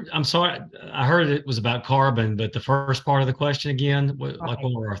 Kathy, I'm sorry, I heard it was about carbon, but the first part of the question again, like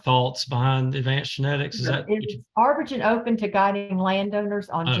what were our thoughts behind advanced genetics? Is that? Is Arborgen open to guiding landowners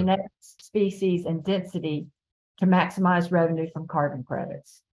on genetics, species, and density to maximize revenue from carbon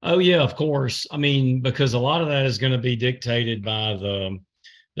credits? Oh yeah, of course. I mean, because a lot of that is going to be dictated by the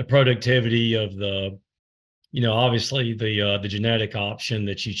productivity of the, obviously the genetic option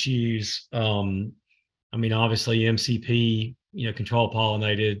that you choose. I mean, obviously MCP, control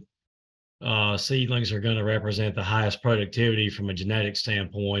pollinated seedlings are going to represent the highest productivity from a genetic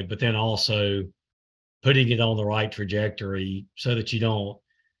standpoint, but then also putting it on the right trajectory so that you don't,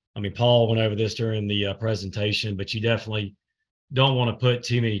 I mean, Paul went over this during the presentation, but you definitely don't want to put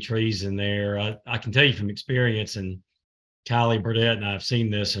too many trees in there. I can tell you from experience, and Kylie Burdett and I have seen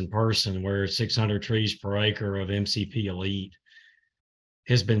this in person, where 600 trees per acre of MCP Elite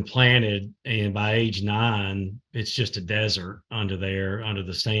has been planted, and by age 9, it's just a desert under there, under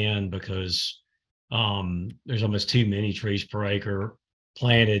the stand, because there's almost too many trees per acre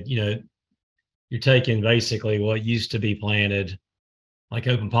planted. You're taking basically what used to be planted, like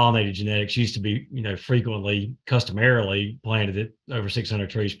open pollinated genetics used to be, frequently, customarily planted at over 600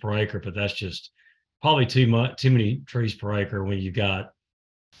 trees per acre, but that's just probably too many trees per acre when you've got,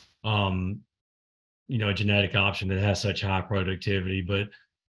 a genetic option that has such high productivity.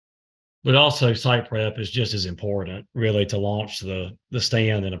 But also site prep is just as important, really, to launch the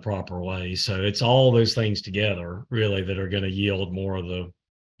stand in a proper way. So it's all those things together, really, that are going to yield more of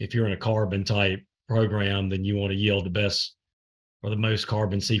if you're in a carbon type program, then you want to yield the best or the most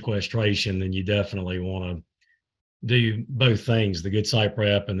carbon sequestration, then you definitely want to do both things, the good site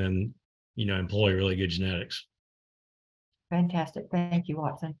prep and then, employ really good genetics. Fantastic. Thank you,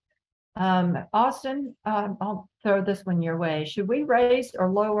 Watson. Austin, I'll throw this one your way. Should we raise or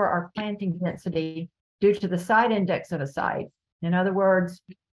lower our planting density due to the site index of a site? In other words,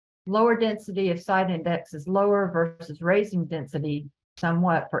 lower density if site index is lower versus raising density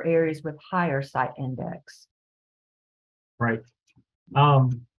somewhat for areas with higher site index. Right.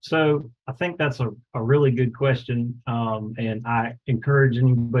 So I think that's a really good question. And I encourage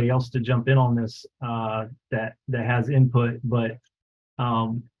anybody else to jump in on this that has input. But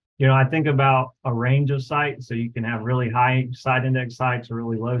I think about a range of sites. So you can have really high site index sites or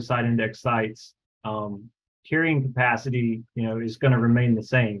really low site index sites. Carrying capacity, is going to remain the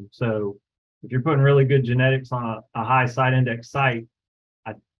same. So if you're putting really good genetics on a high site index site,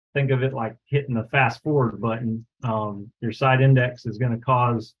 I think of it like hitting the fast forward button. Your site index is going to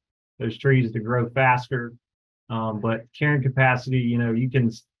cause those trees to grow faster. But carrying capacity,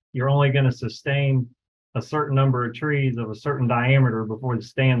 you're only going to sustain a certain number of trees of a certain diameter before the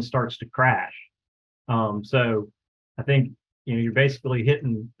stand starts to crash. So I think, you're basically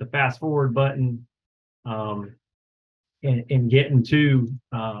hitting the fast forward button and getting to,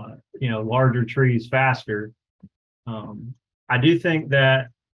 larger trees faster. I do think that,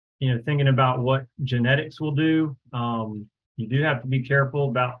 thinking about what genetics will do, you do have to be careful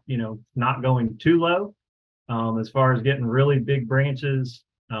about, not going too low as far as getting really big branches,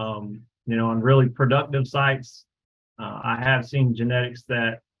 on really productive sites. I have seen genetics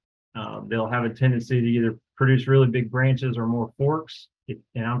that they'll have a tendency to either produce really big branches or more forks.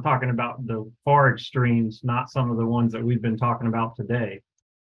 And I'm talking about the far extremes, not some of the ones that we've been talking about today.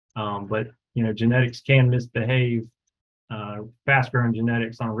 But, genetics can misbehave, fast growing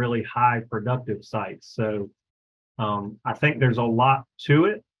genetics on really high productive sites. So I think there's a lot to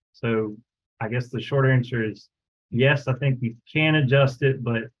it. So I guess the short answer is yes, I think you can adjust it,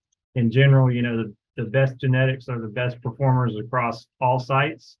 but in general, the best genetics are the best performers across all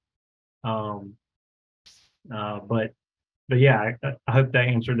sites. But yeah, I hope that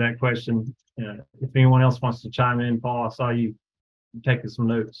answered that question. If anyone else wants to chime in, Paul, I saw you taking some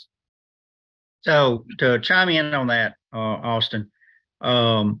notes. So to chime in on that, Austin,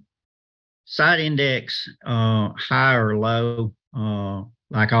 site index, high or low,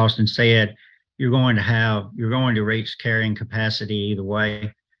 like Austin said, you're going to reach carrying capacity either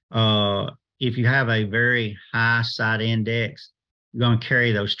way. If you have a very high site index, you're going to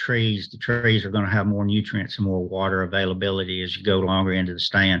carry those trees. The trees are going to have more nutrients and more water availability as you go longer into the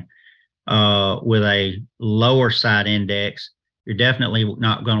stand. With a lower site index, you're definitely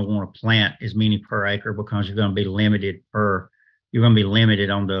not going to want to plant as many per acre because you're going to be limited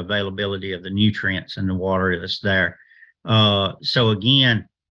on the availability of the nutrients and the water that's there. So again,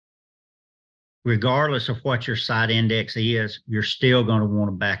 regardless of what your site index is, you're still going to want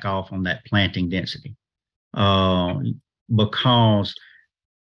to back off on that planting density because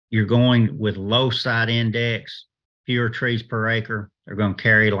you're going with low site index, fewer trees per acre. They're going to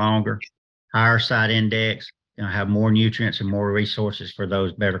carry longer. Higher site index, going to have more nutrients and more resources for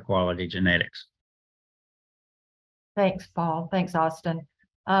those better quality genetics. Thanks, Paul. Thanks, Austin.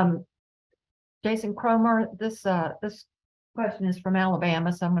 Jason Cromer, this question is from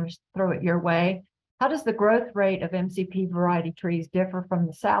Alabama, so I'm going to throw it your way. How does the growth rate of MCP variety trees differ from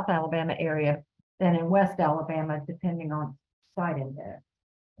the South Alabama area than in West Alabama, depending on site index?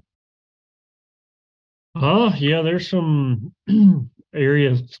 Yeah, there's some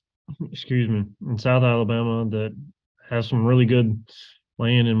areas, excuse me, in South Alabama that has some really good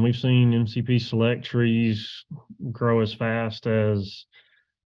land, and we've seen MCP select trees grow as fast as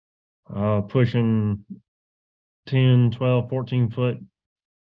pushing 10, 12, 14 foot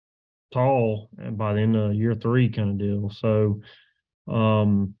tall by the end of year 3 kind of deal. So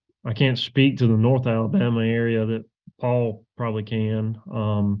I can't speak to the North Alabama area that Paul probably can.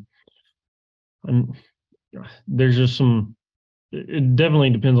 And there's just it definitely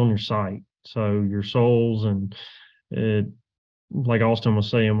depends on your site. So your soils and it, like Austin was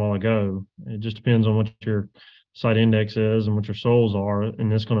saying a while ago, it just depends on what your site index is and what your soils are,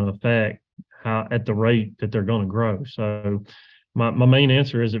 and it's going to affect how at the rate that they're going to grow. So my main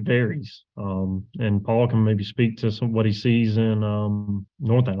answer is it varies. And Paul can maybe speak to what he sees in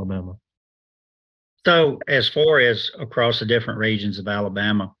North Alabama. So as far as across the different regions of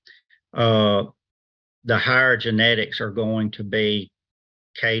Alabama, the higher genetics are going to be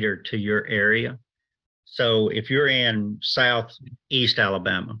catered to your area. So if you're in southeast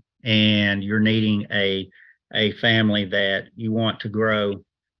Alabama and you're needing a family that you want to grow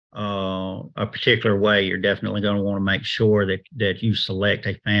a particular way, you're definitely going to want to make sure that you select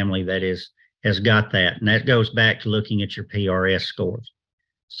a family that has got that. And that goes back to looking at your PRS scores.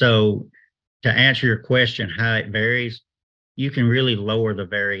 So to answer your question, how it varies, you can really lower the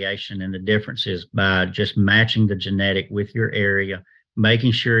variation and the differences by just matching the genetic with your area,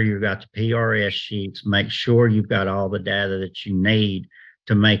 making sure you've got the PRS sheets, make sure you've got all the data that you need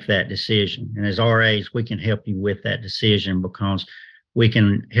to make that decision. And as RAs, we can help you with that decision because we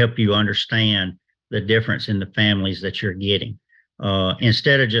can help you understand the difference in the families that you're getting.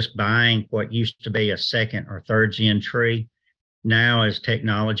 Instead of just buying what used to be a second or third gen tree, now as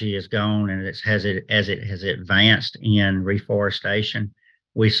technology has gone and as it has advanced in reforestation,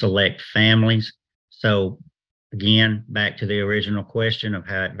 we select families. So again, back to the original question of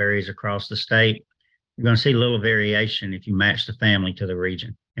how it varies across the state, you're going to see a little variation if you match the family to the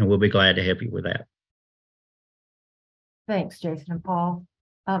region, and we'll be glad to help you with that. Thanks, Jason and Paul.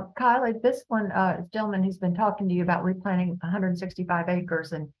 Kylie, this one is a gentleman who's been talking to you about replanting 165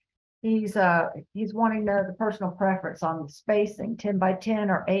 acres, and he's wanting to know the personal preference on the spacing, 10 by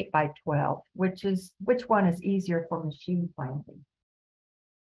 10 or 8 by 12, which one is easier for machine planting?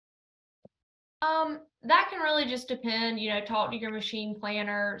 That can really just depend, talk to your machine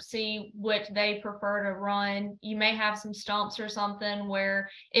planner, see what they prefer to run. You may have some stumps or something where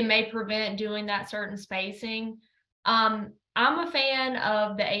it may prevent doing that certain spacing. I'm a fan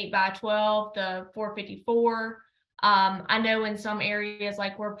of the 8 by 12, the 454. I know in some areas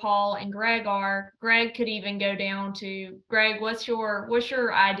like where Paul and Greg are, Greg could even go down to Greg. What's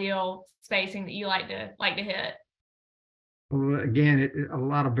your ideal spacing that you like to hit? Well, again, a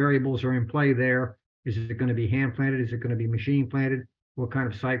lot of variables are in play there. Is it going to be hand planted? Is it going to be machine planted? What kind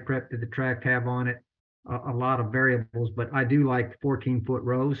of site prep did the tract have on it? A lot of variables, but I do like 14-foot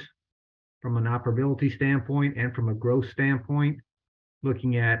rows from an operability standpoint and from a growth standpoint,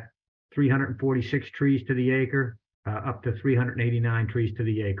 looking at 346 trees to the acre, up to 389 trees to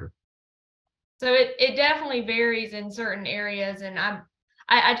the acre. So it definitely varies in certain areas, and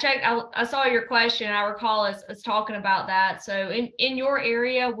I checked. I saw your question. I recall us talking about that. So in your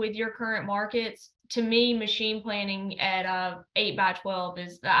area with your current markets, to me, machine planting at 8 by 12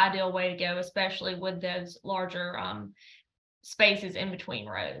 is the ideal way to go, especially with those larger spaces in between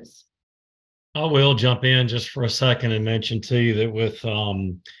rows. I will jump in just for a second and mention too that with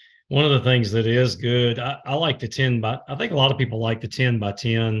one of the things that is good, I like the 10 by. I think a lot of people like the 10 by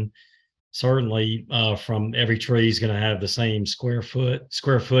 10. Certainly, from every tree is going to have the same square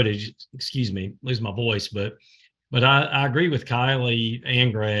footage. Excuse me, lose my voice, but I agree with Kylie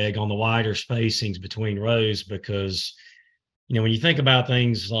and Greg on the wider spacings between rows because, when you think about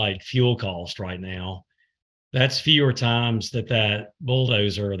things like fuel cost right now, that's fewer times that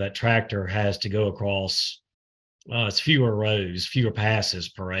bulldozer or that tractor has to go across. It's fewer rows, fewer passes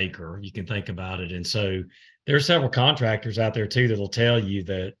per acre. You can think about it. And so there are several contractors out there too that'll tell you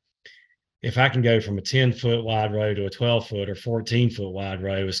that if I can go from a 10-foot wide row to a 12-foot or 14-foot wide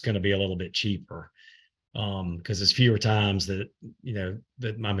row, it's going to be a little bit cheaper. Because there's fewer times that,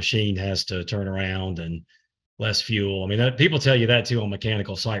 that my machine has to turn around and less fuel. I mean, people tell you that too on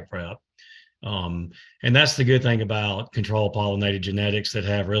mechanical site prep. And that's the good thing about control pollinated genetics that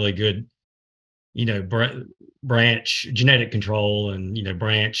have really good, branch genetic control and,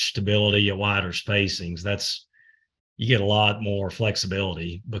 branch stability at wider spacings. You get a lot more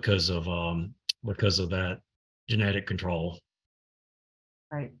flexibility because of that genetic control.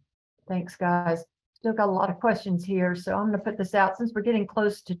 Right. Thanks, guys. Still got a lot of questions here, so I'm going to put this out since we're getting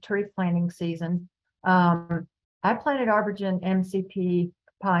close to tree planting season. I planted Arborgen MCP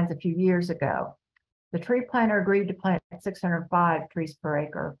pines a few years ago. The tree planter agreed to plant 605 trees per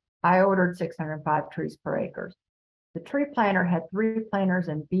acre. I ordered 605 trees per acre. The tree planter had 3 planters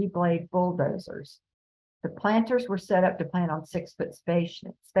and B-blade bulldozers. The planters were set up to plant on 6-foot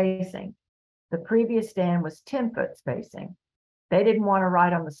spacing. The previous stand was 10-foot spacing. They didn't want to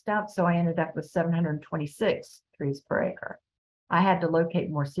ride on the stump, so I ended up with 726 trees per acre. I had to locate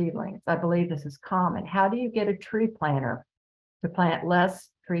more seedlings. I believe this is common. How do you get a tree planter to plant less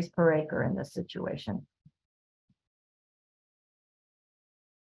trees per acre in this situation?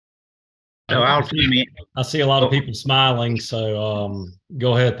 So I see a lot of people smiling. So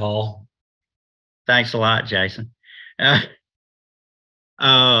go ahead, Paul. Thanks a lot, Jason. So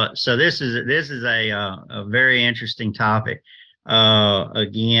this is a very interesting topic.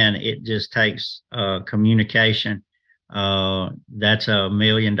 Again, it just takes communication. That's $1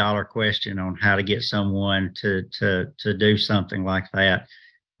 million question on how to get someone to do something like that.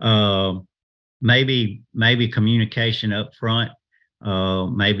 Maybe communication up front.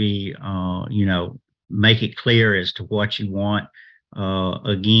 Maybe make it clear as to what you want.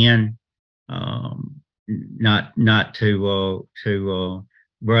 Again, not to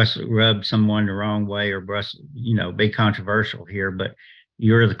rub someone the wrong way or be controversial here, but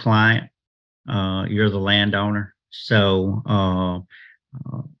you're the client, you're the landowner. So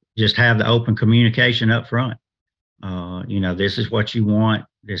just have the open communication up front. This is what you want.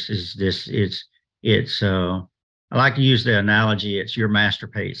 I like to use the analogy, it's your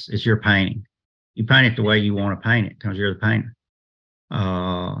masterpiece, it's your painting. You paint it the way you want to paint it because you're the painter.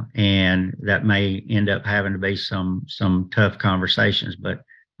 And that may end up having to be some tough conversations, but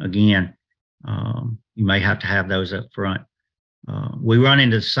again, you may have to have those up front. We run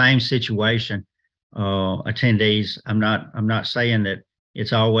into the same situation, attendees. I'm not saying that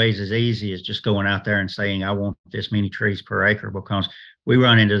it's always as easy as just going out there and saying, I want this many trees per acre, because we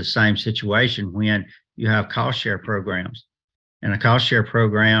run into the same situation when you have cost share programs. And a cost share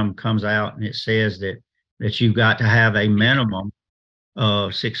program comes out and it says that you've got to have a minimum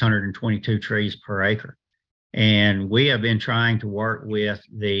of 622 trees per acre. And we have been trying to work with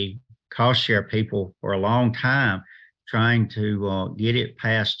the cost share people for a long time, trying to get it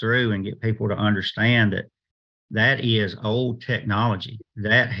passed through and get people to understand that is old technology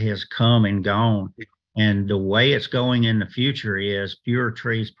that has come and gone. And the way it's going in the future is fewer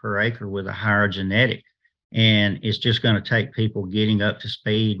trees per acre with a higher genetic. And it's just going to take people getting up to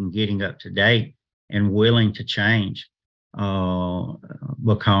speed and getting up to date and willing to change.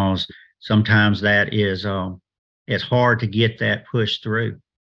 Because sometimes that is, it's hard to get that pushed through.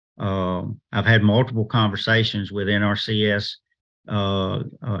 I've had multiple conversations with NRCS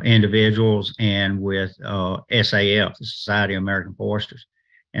individuals and with SAF, the Society of American Foresters.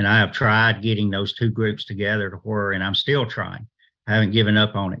 And I have tried getting those two groups together to where, and I'm still trying. I haven't given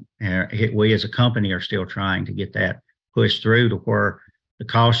up on it. We as a company are still trying to get that pushed through to where the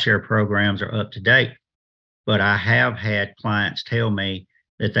cost share programs are up to date. But I have had clients tell me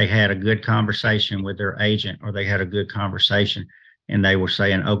that they had a good conversation with their agent, or they had a good conversation, and they were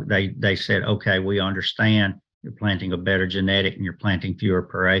saying, oh, they said, okay, we understand you're planting a better genetic and you're planting fewer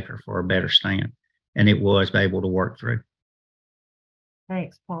per acre for a better stand. And it was able to work through.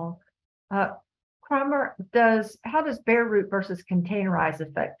 Thanks, Paul. Cromer, how does bare root versus containerized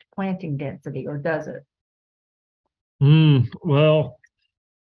affect planting density, or does it? Well,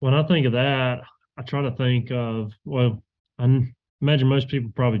 when I think of that, I try to think of, I imagine most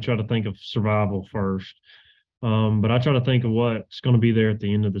people probably try to think of survival first. But I try to think of what's going to be there at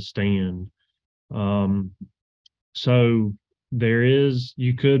the end of the stand. So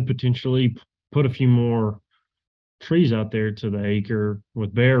you could potentially put a few more trees out there to the acre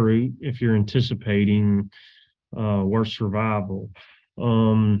with bare root if you're anticipating worse survival.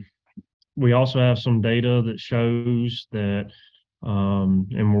 We also have some data that shows that,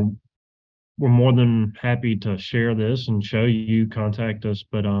 and we're more than happy to share this and show you, contact us,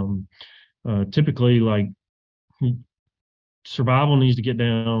 but typically, like, survival needs to get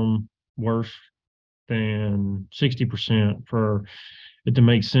down worse than 60% for it to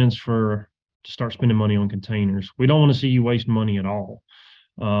make sense to start spending money on containers. We don't want to see you waste money at all,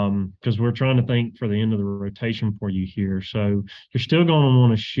 because we're trying to think for the end of the rotation for you here. So you're still going to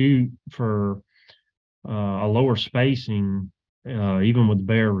want to shoot for a lower spacing, even with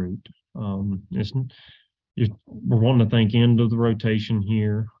bare root. We're wanting to think end of the rotation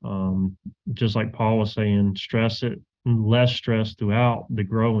here. Just like Paul was saying, less stress throughout the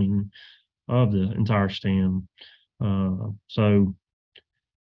growing of the entire stem. So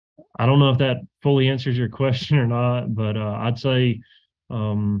I don't know if that fully answers your question or not, but I'd say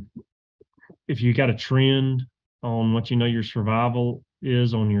if you got a trend on what your survival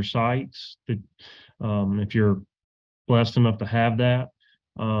is on your sites, that if you're blessed enough to have that,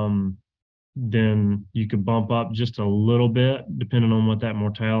 then you could bump up just a little bit depending on what that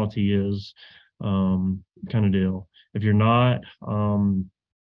mortality is, kind of deal. If you're not,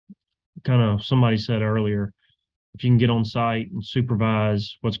 kind of somebody said earlier, if you can get on site and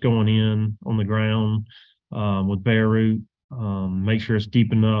supervise what's going on the ground with bare root, make sure it's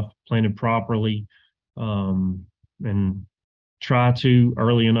deep enough, planted properly, and try to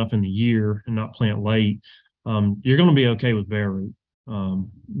early enough in the year and not plant late, you're going to be okay with bare root,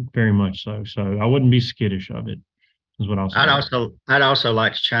 very much so. So I wouldn't be skittish of it, is what I'll say. I'd also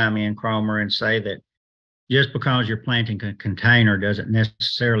like to chime in, Cromer, and say that just because you're planting a container doesn't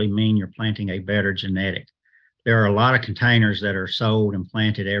necessarily mean you're planting a better genetic. There are a lot of containers that are sold and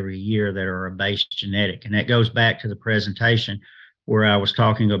planted every year that are a base genetic. And that goes back to the presentation where I was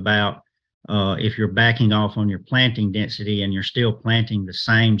talking about if you're backing off on your planting density and you're still planting the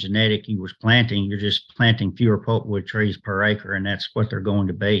same genetic you was planting, you're just planting fewer pulpwood trees per acre, and that's what they're going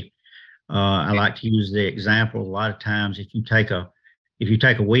to be. I like to use the example a lot of times, if you take a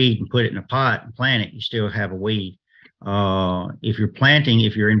weed and put it in a pot and plant it, you still have a weed. If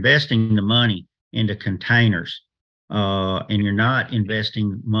you're investing the money into containers, and you're not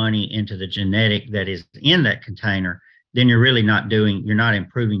investing money into the genetic that is in that container, then you're not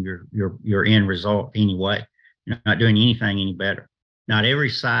improving your end result anyway. You're not doing anything any better. Not every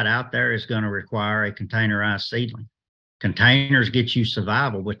site out there is going to require a containerized seedling. Containers get you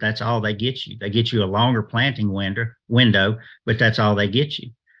survival, but that's all they get you. They get you a longer planting window, but that's all they get you.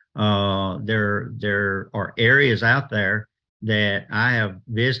 There are areas out there that I have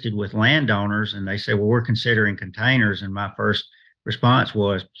visited with landowners, and they say, well, we're considering containers. And my first response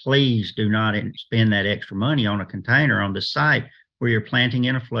was, please do not spend that extra money on a container on the site where you're planting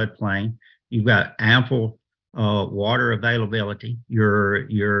in a floodplain. You've got ample water availability.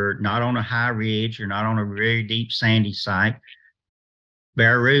 You're not on a high ridge. You're not on a very deep sandy site.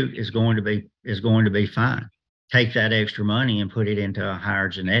 Bare root is going to be fine. Take that extra money and put it into a higher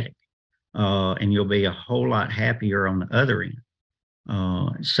genetic, and you'll be a whole lot happier on the other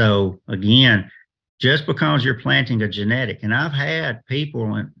end. So again, just because you're planting a genetic, and I've had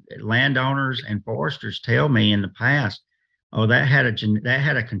people and landowners and foresters tell me in the past, oh, that had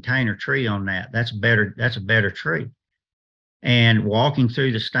a container tree on that. That's a better tree. And walking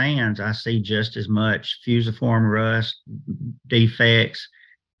through the stands, I see just as much fusiform rust, defects.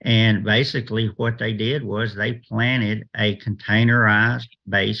 And basically what they did was they planted a containerized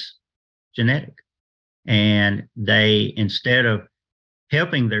base genetic. And they, instead of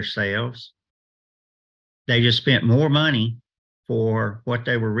helping themselves, they just spent more money for what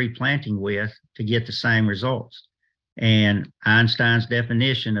they were replanting with to get the same results. And Einstein's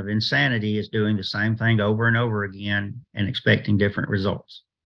definition of insanity is doing the same thing over and over again and expecting different results.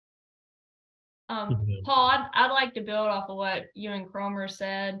 Paul, I'd like to build off of what you and Cromer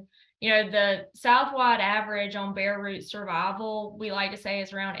said. The Southwide average on bare root survival, we like to say,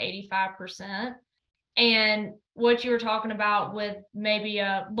 is around 85%. And what you were talking about with maybe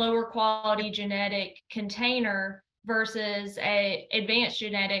a lower quality genetic container versus a advanced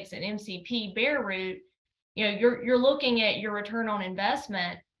genetics and MCP bare root, you're looking at your return on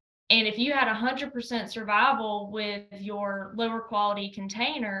investment. And if you had 100% survival with your lower quality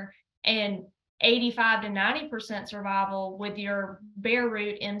container and 85 to 90% survival with your bare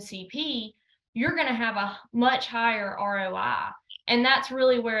root MCP, you're going to have a much higher ROI. And that's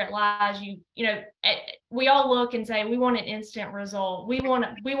really where it lies. We all look and say, we want an instant result. We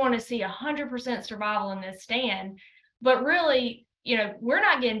want to see 100% survival in this stand. But really, we're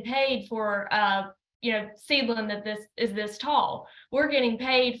not getting paid for seedling that this is this tall. We're getting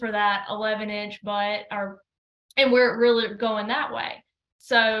paid for that 11-inch butt, and we're really going that way.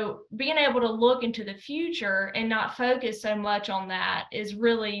 So being able to look into the future and not focus so much on that is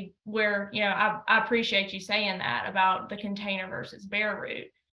really where, I appreciate you saying that about the container versus bare root.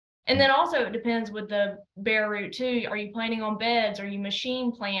 And then also it depends with the bare root too. Are you planting on beds? Are you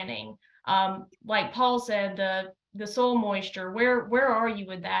machine planting? Like Paul said, the soil moisture, where are you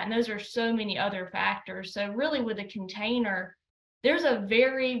with that? And those are so many other factors. So really with a container, there's a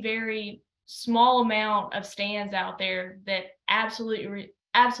very, very small amount of stands out there that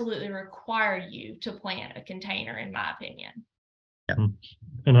absolutely require you to plant a container, in my opinion.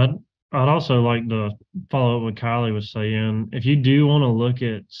 And I'd also like to follow up what Kylie was saying. If you do want to look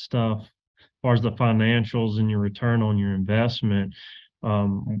at stuff as far as the financials and your return on your investment,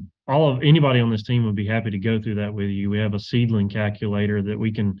 anybody on this team would be happy to go through that with you. We have a seedling calculator that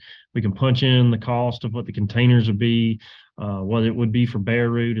we can punch in the cost of what the containers would be, what it would be for bare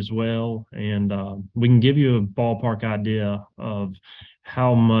root as well, and we can give you a ballpark idea of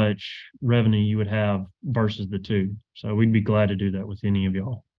how much revenue you would have versus the two. So we'd be glad to do that with any of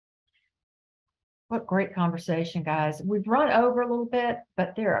y'all. What great conversation, guys. We've run over a little bit,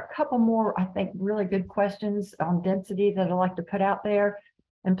 but there are a couple more, I think, really good questions on density that I'd like to put out there.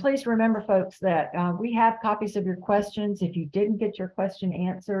 And please remember, folks, that we have copies of your questions. If you didn't get your question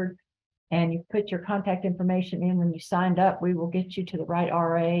answered and you put your contact information in when you signed up, we will get you to the right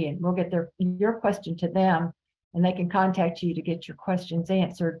RA and we'll get your question to them and they can contact you to get your questions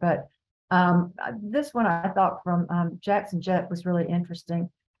answered. But this one I thought from Jackson Jet was really interesting.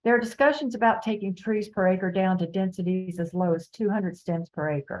 There are discussions about taking trees per acre down to densities as low as 200 stems per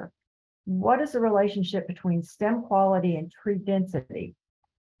acre. What is the relationship between stem quality and tree density?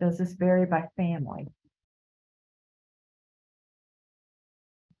 Does this vary by family?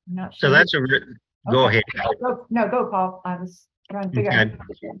 I'm not sure. So that's go ahead. Go, Paul. I was trying to figure out.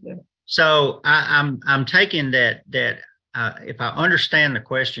 So I'm taking that if I understand the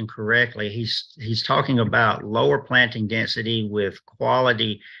question correctly, he's talking about lower planting density with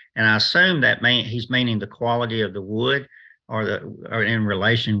quality, and I assume that he's meaning the quality of the wood or in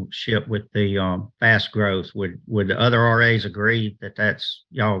relationship with the fast growth. Would the other RAs agree that that's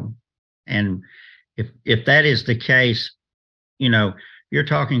y'all? And if that is the case, you're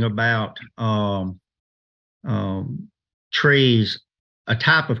talking about trees. A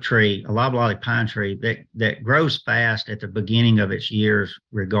type of tree, a loblolly pine tree that grows fast at the beginning of its years,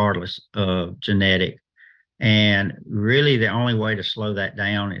 regardless of genetic. And really the only way to slow that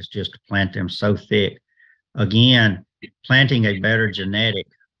down is just to plant them so thick. Again, planting a better genetic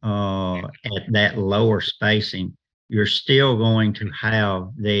at that lower spacing, you're still going to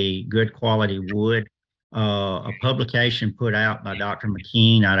have the good quality wood. A publication put out by Dr.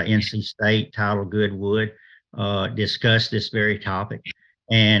 McKean out of NC State titled Good Wood discussed this very topic.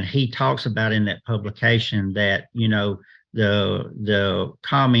 And he talks about in that publication that, the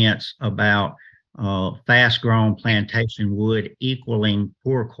comments about fast grown plantation wood equaling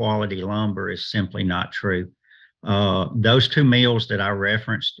poor quality lumber is simply not true. Those two mills that I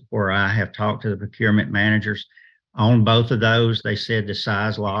referenced where I have talked to the procurement managers, on both of those, they said the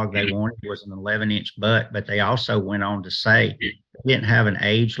size log they wanted was an 11-inch butt, but they also went on to say they didn't have an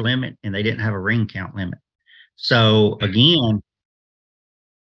age limit and they didn't have a ring count limit. So again,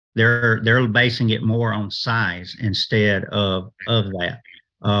 they're basing it more on size instead of that.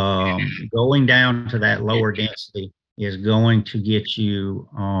 Going down to that lower density is going to get you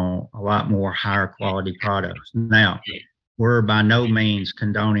a lot more higher quality products. Now, we're by no means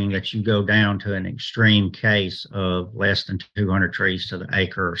condoning that you go down to an extreme case of less than 200 trees to the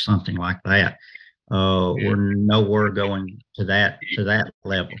acre or something like that. We're nowhere going to that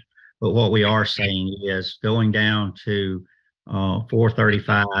level. But what we are saying is going down to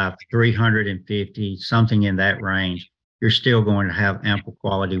 435, 350, something in that range, you're still going to have ample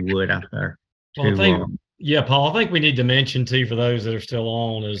quality wood out there. Well, Paul, I think we need to mention too, for those that are still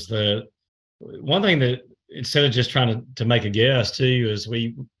on, is that one thing that, instead of just trying to make a guess too, is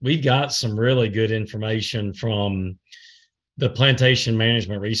we've got some really good information from the Plantation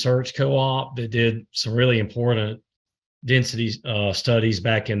Management Research Co-op that did some really important density studies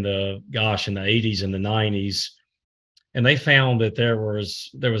back in the 80s and the 90s. And they found that there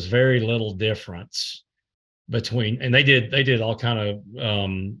was very little difference between, and they did all kind of,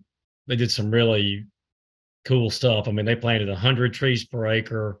 they did some really cool stuff. I mean, they planted 100 trees per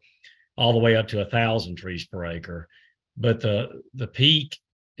acre all the way up to 1,000 trees per acre. But the peak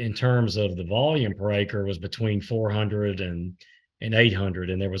in terms of the volume per acre was between 400 and 800.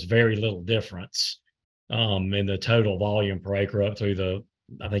 And there was very little difference in the total volume per acre up through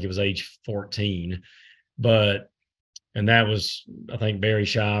I think it was age 14. And that was, I think, Barry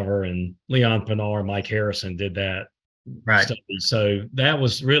Shiver and Leon Pinar and Mike Harrison did that study. So that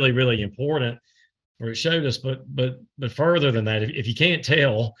was really, really important, where it showed us. But further than that, if you can't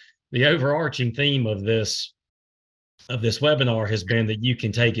tell, the overarching theme of this webinar has been that you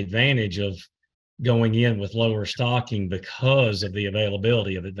can take advantage of going in with lower stocking because of the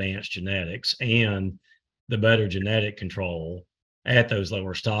availability of advanced genetics and the better genetic control at those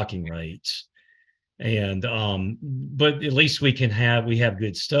lower stocking rates. And but at least we have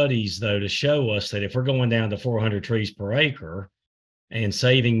good studies though to show us that if we're going down to 400 trees per acre and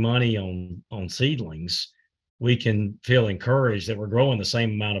saving money on seedlings, we can feel encouraged that we're growing the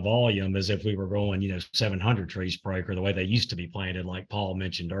same amount of volume as if we were growing, 700 trees per acre the way they used to be planted, like Paul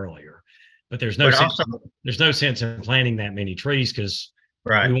mentioned earlier. But there's no But sense, also, there's no sense in planting that many trees because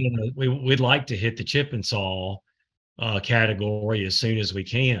right. we'd like to hit the chip and saw category as soon as we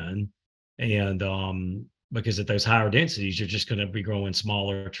can. And because at those higher densities, you're just going to be growing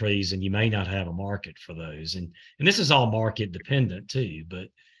smaller trees and you may not have a market for those. And this is all market dependent too, but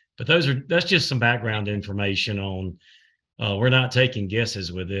that's just some background information on we're not taking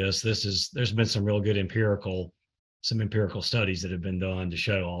guesses with this. There's been some real good empirical studies that have been done to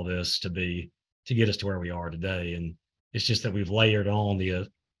show all this to get us to where we are today. And it's just that we've layered on the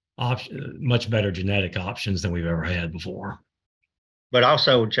much better genetic options than we've ever had before. But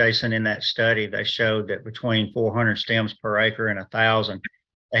also, Jason, in that study, they showed that between 400 stems per acre and 1,000,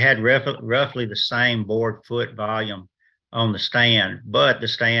 they had roughly the same board foot volume on the stand, but the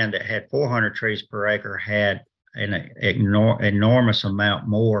stand that had 400 trees per acre had an enormous amount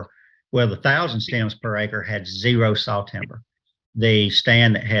more. Well, the 1,000 stems per acre had 0 saw timber. The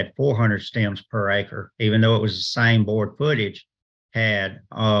stand that had 400 stems per acre, even though it was the same board footage, had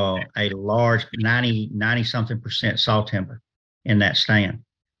a large 90 something percent saw timber in that stand.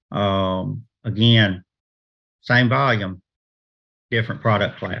 Again, same volume, different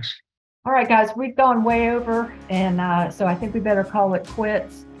product class. All right, guys, we've gone way over, and so I think we better call it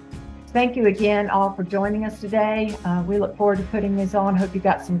quits. Thank you again all for joining us today. We look forward to putting these on. Hope you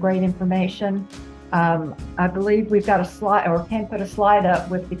got some great information. I believe we've got a slide, or can put a slide up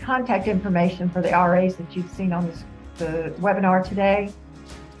with the contact information for the RAs that you've seen on the webinar today.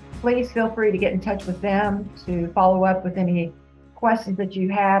 Please feel free to get in touch with them to follow up with any questions that you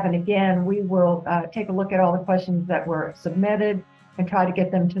have. And again, we will take a look at all the questions that were submitted and try to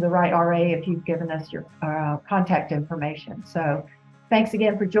get them to the right RA if you've given us your contact information. So thanks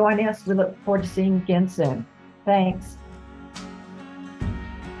again for joining us. We look forward to seeing you again soon. Thanks.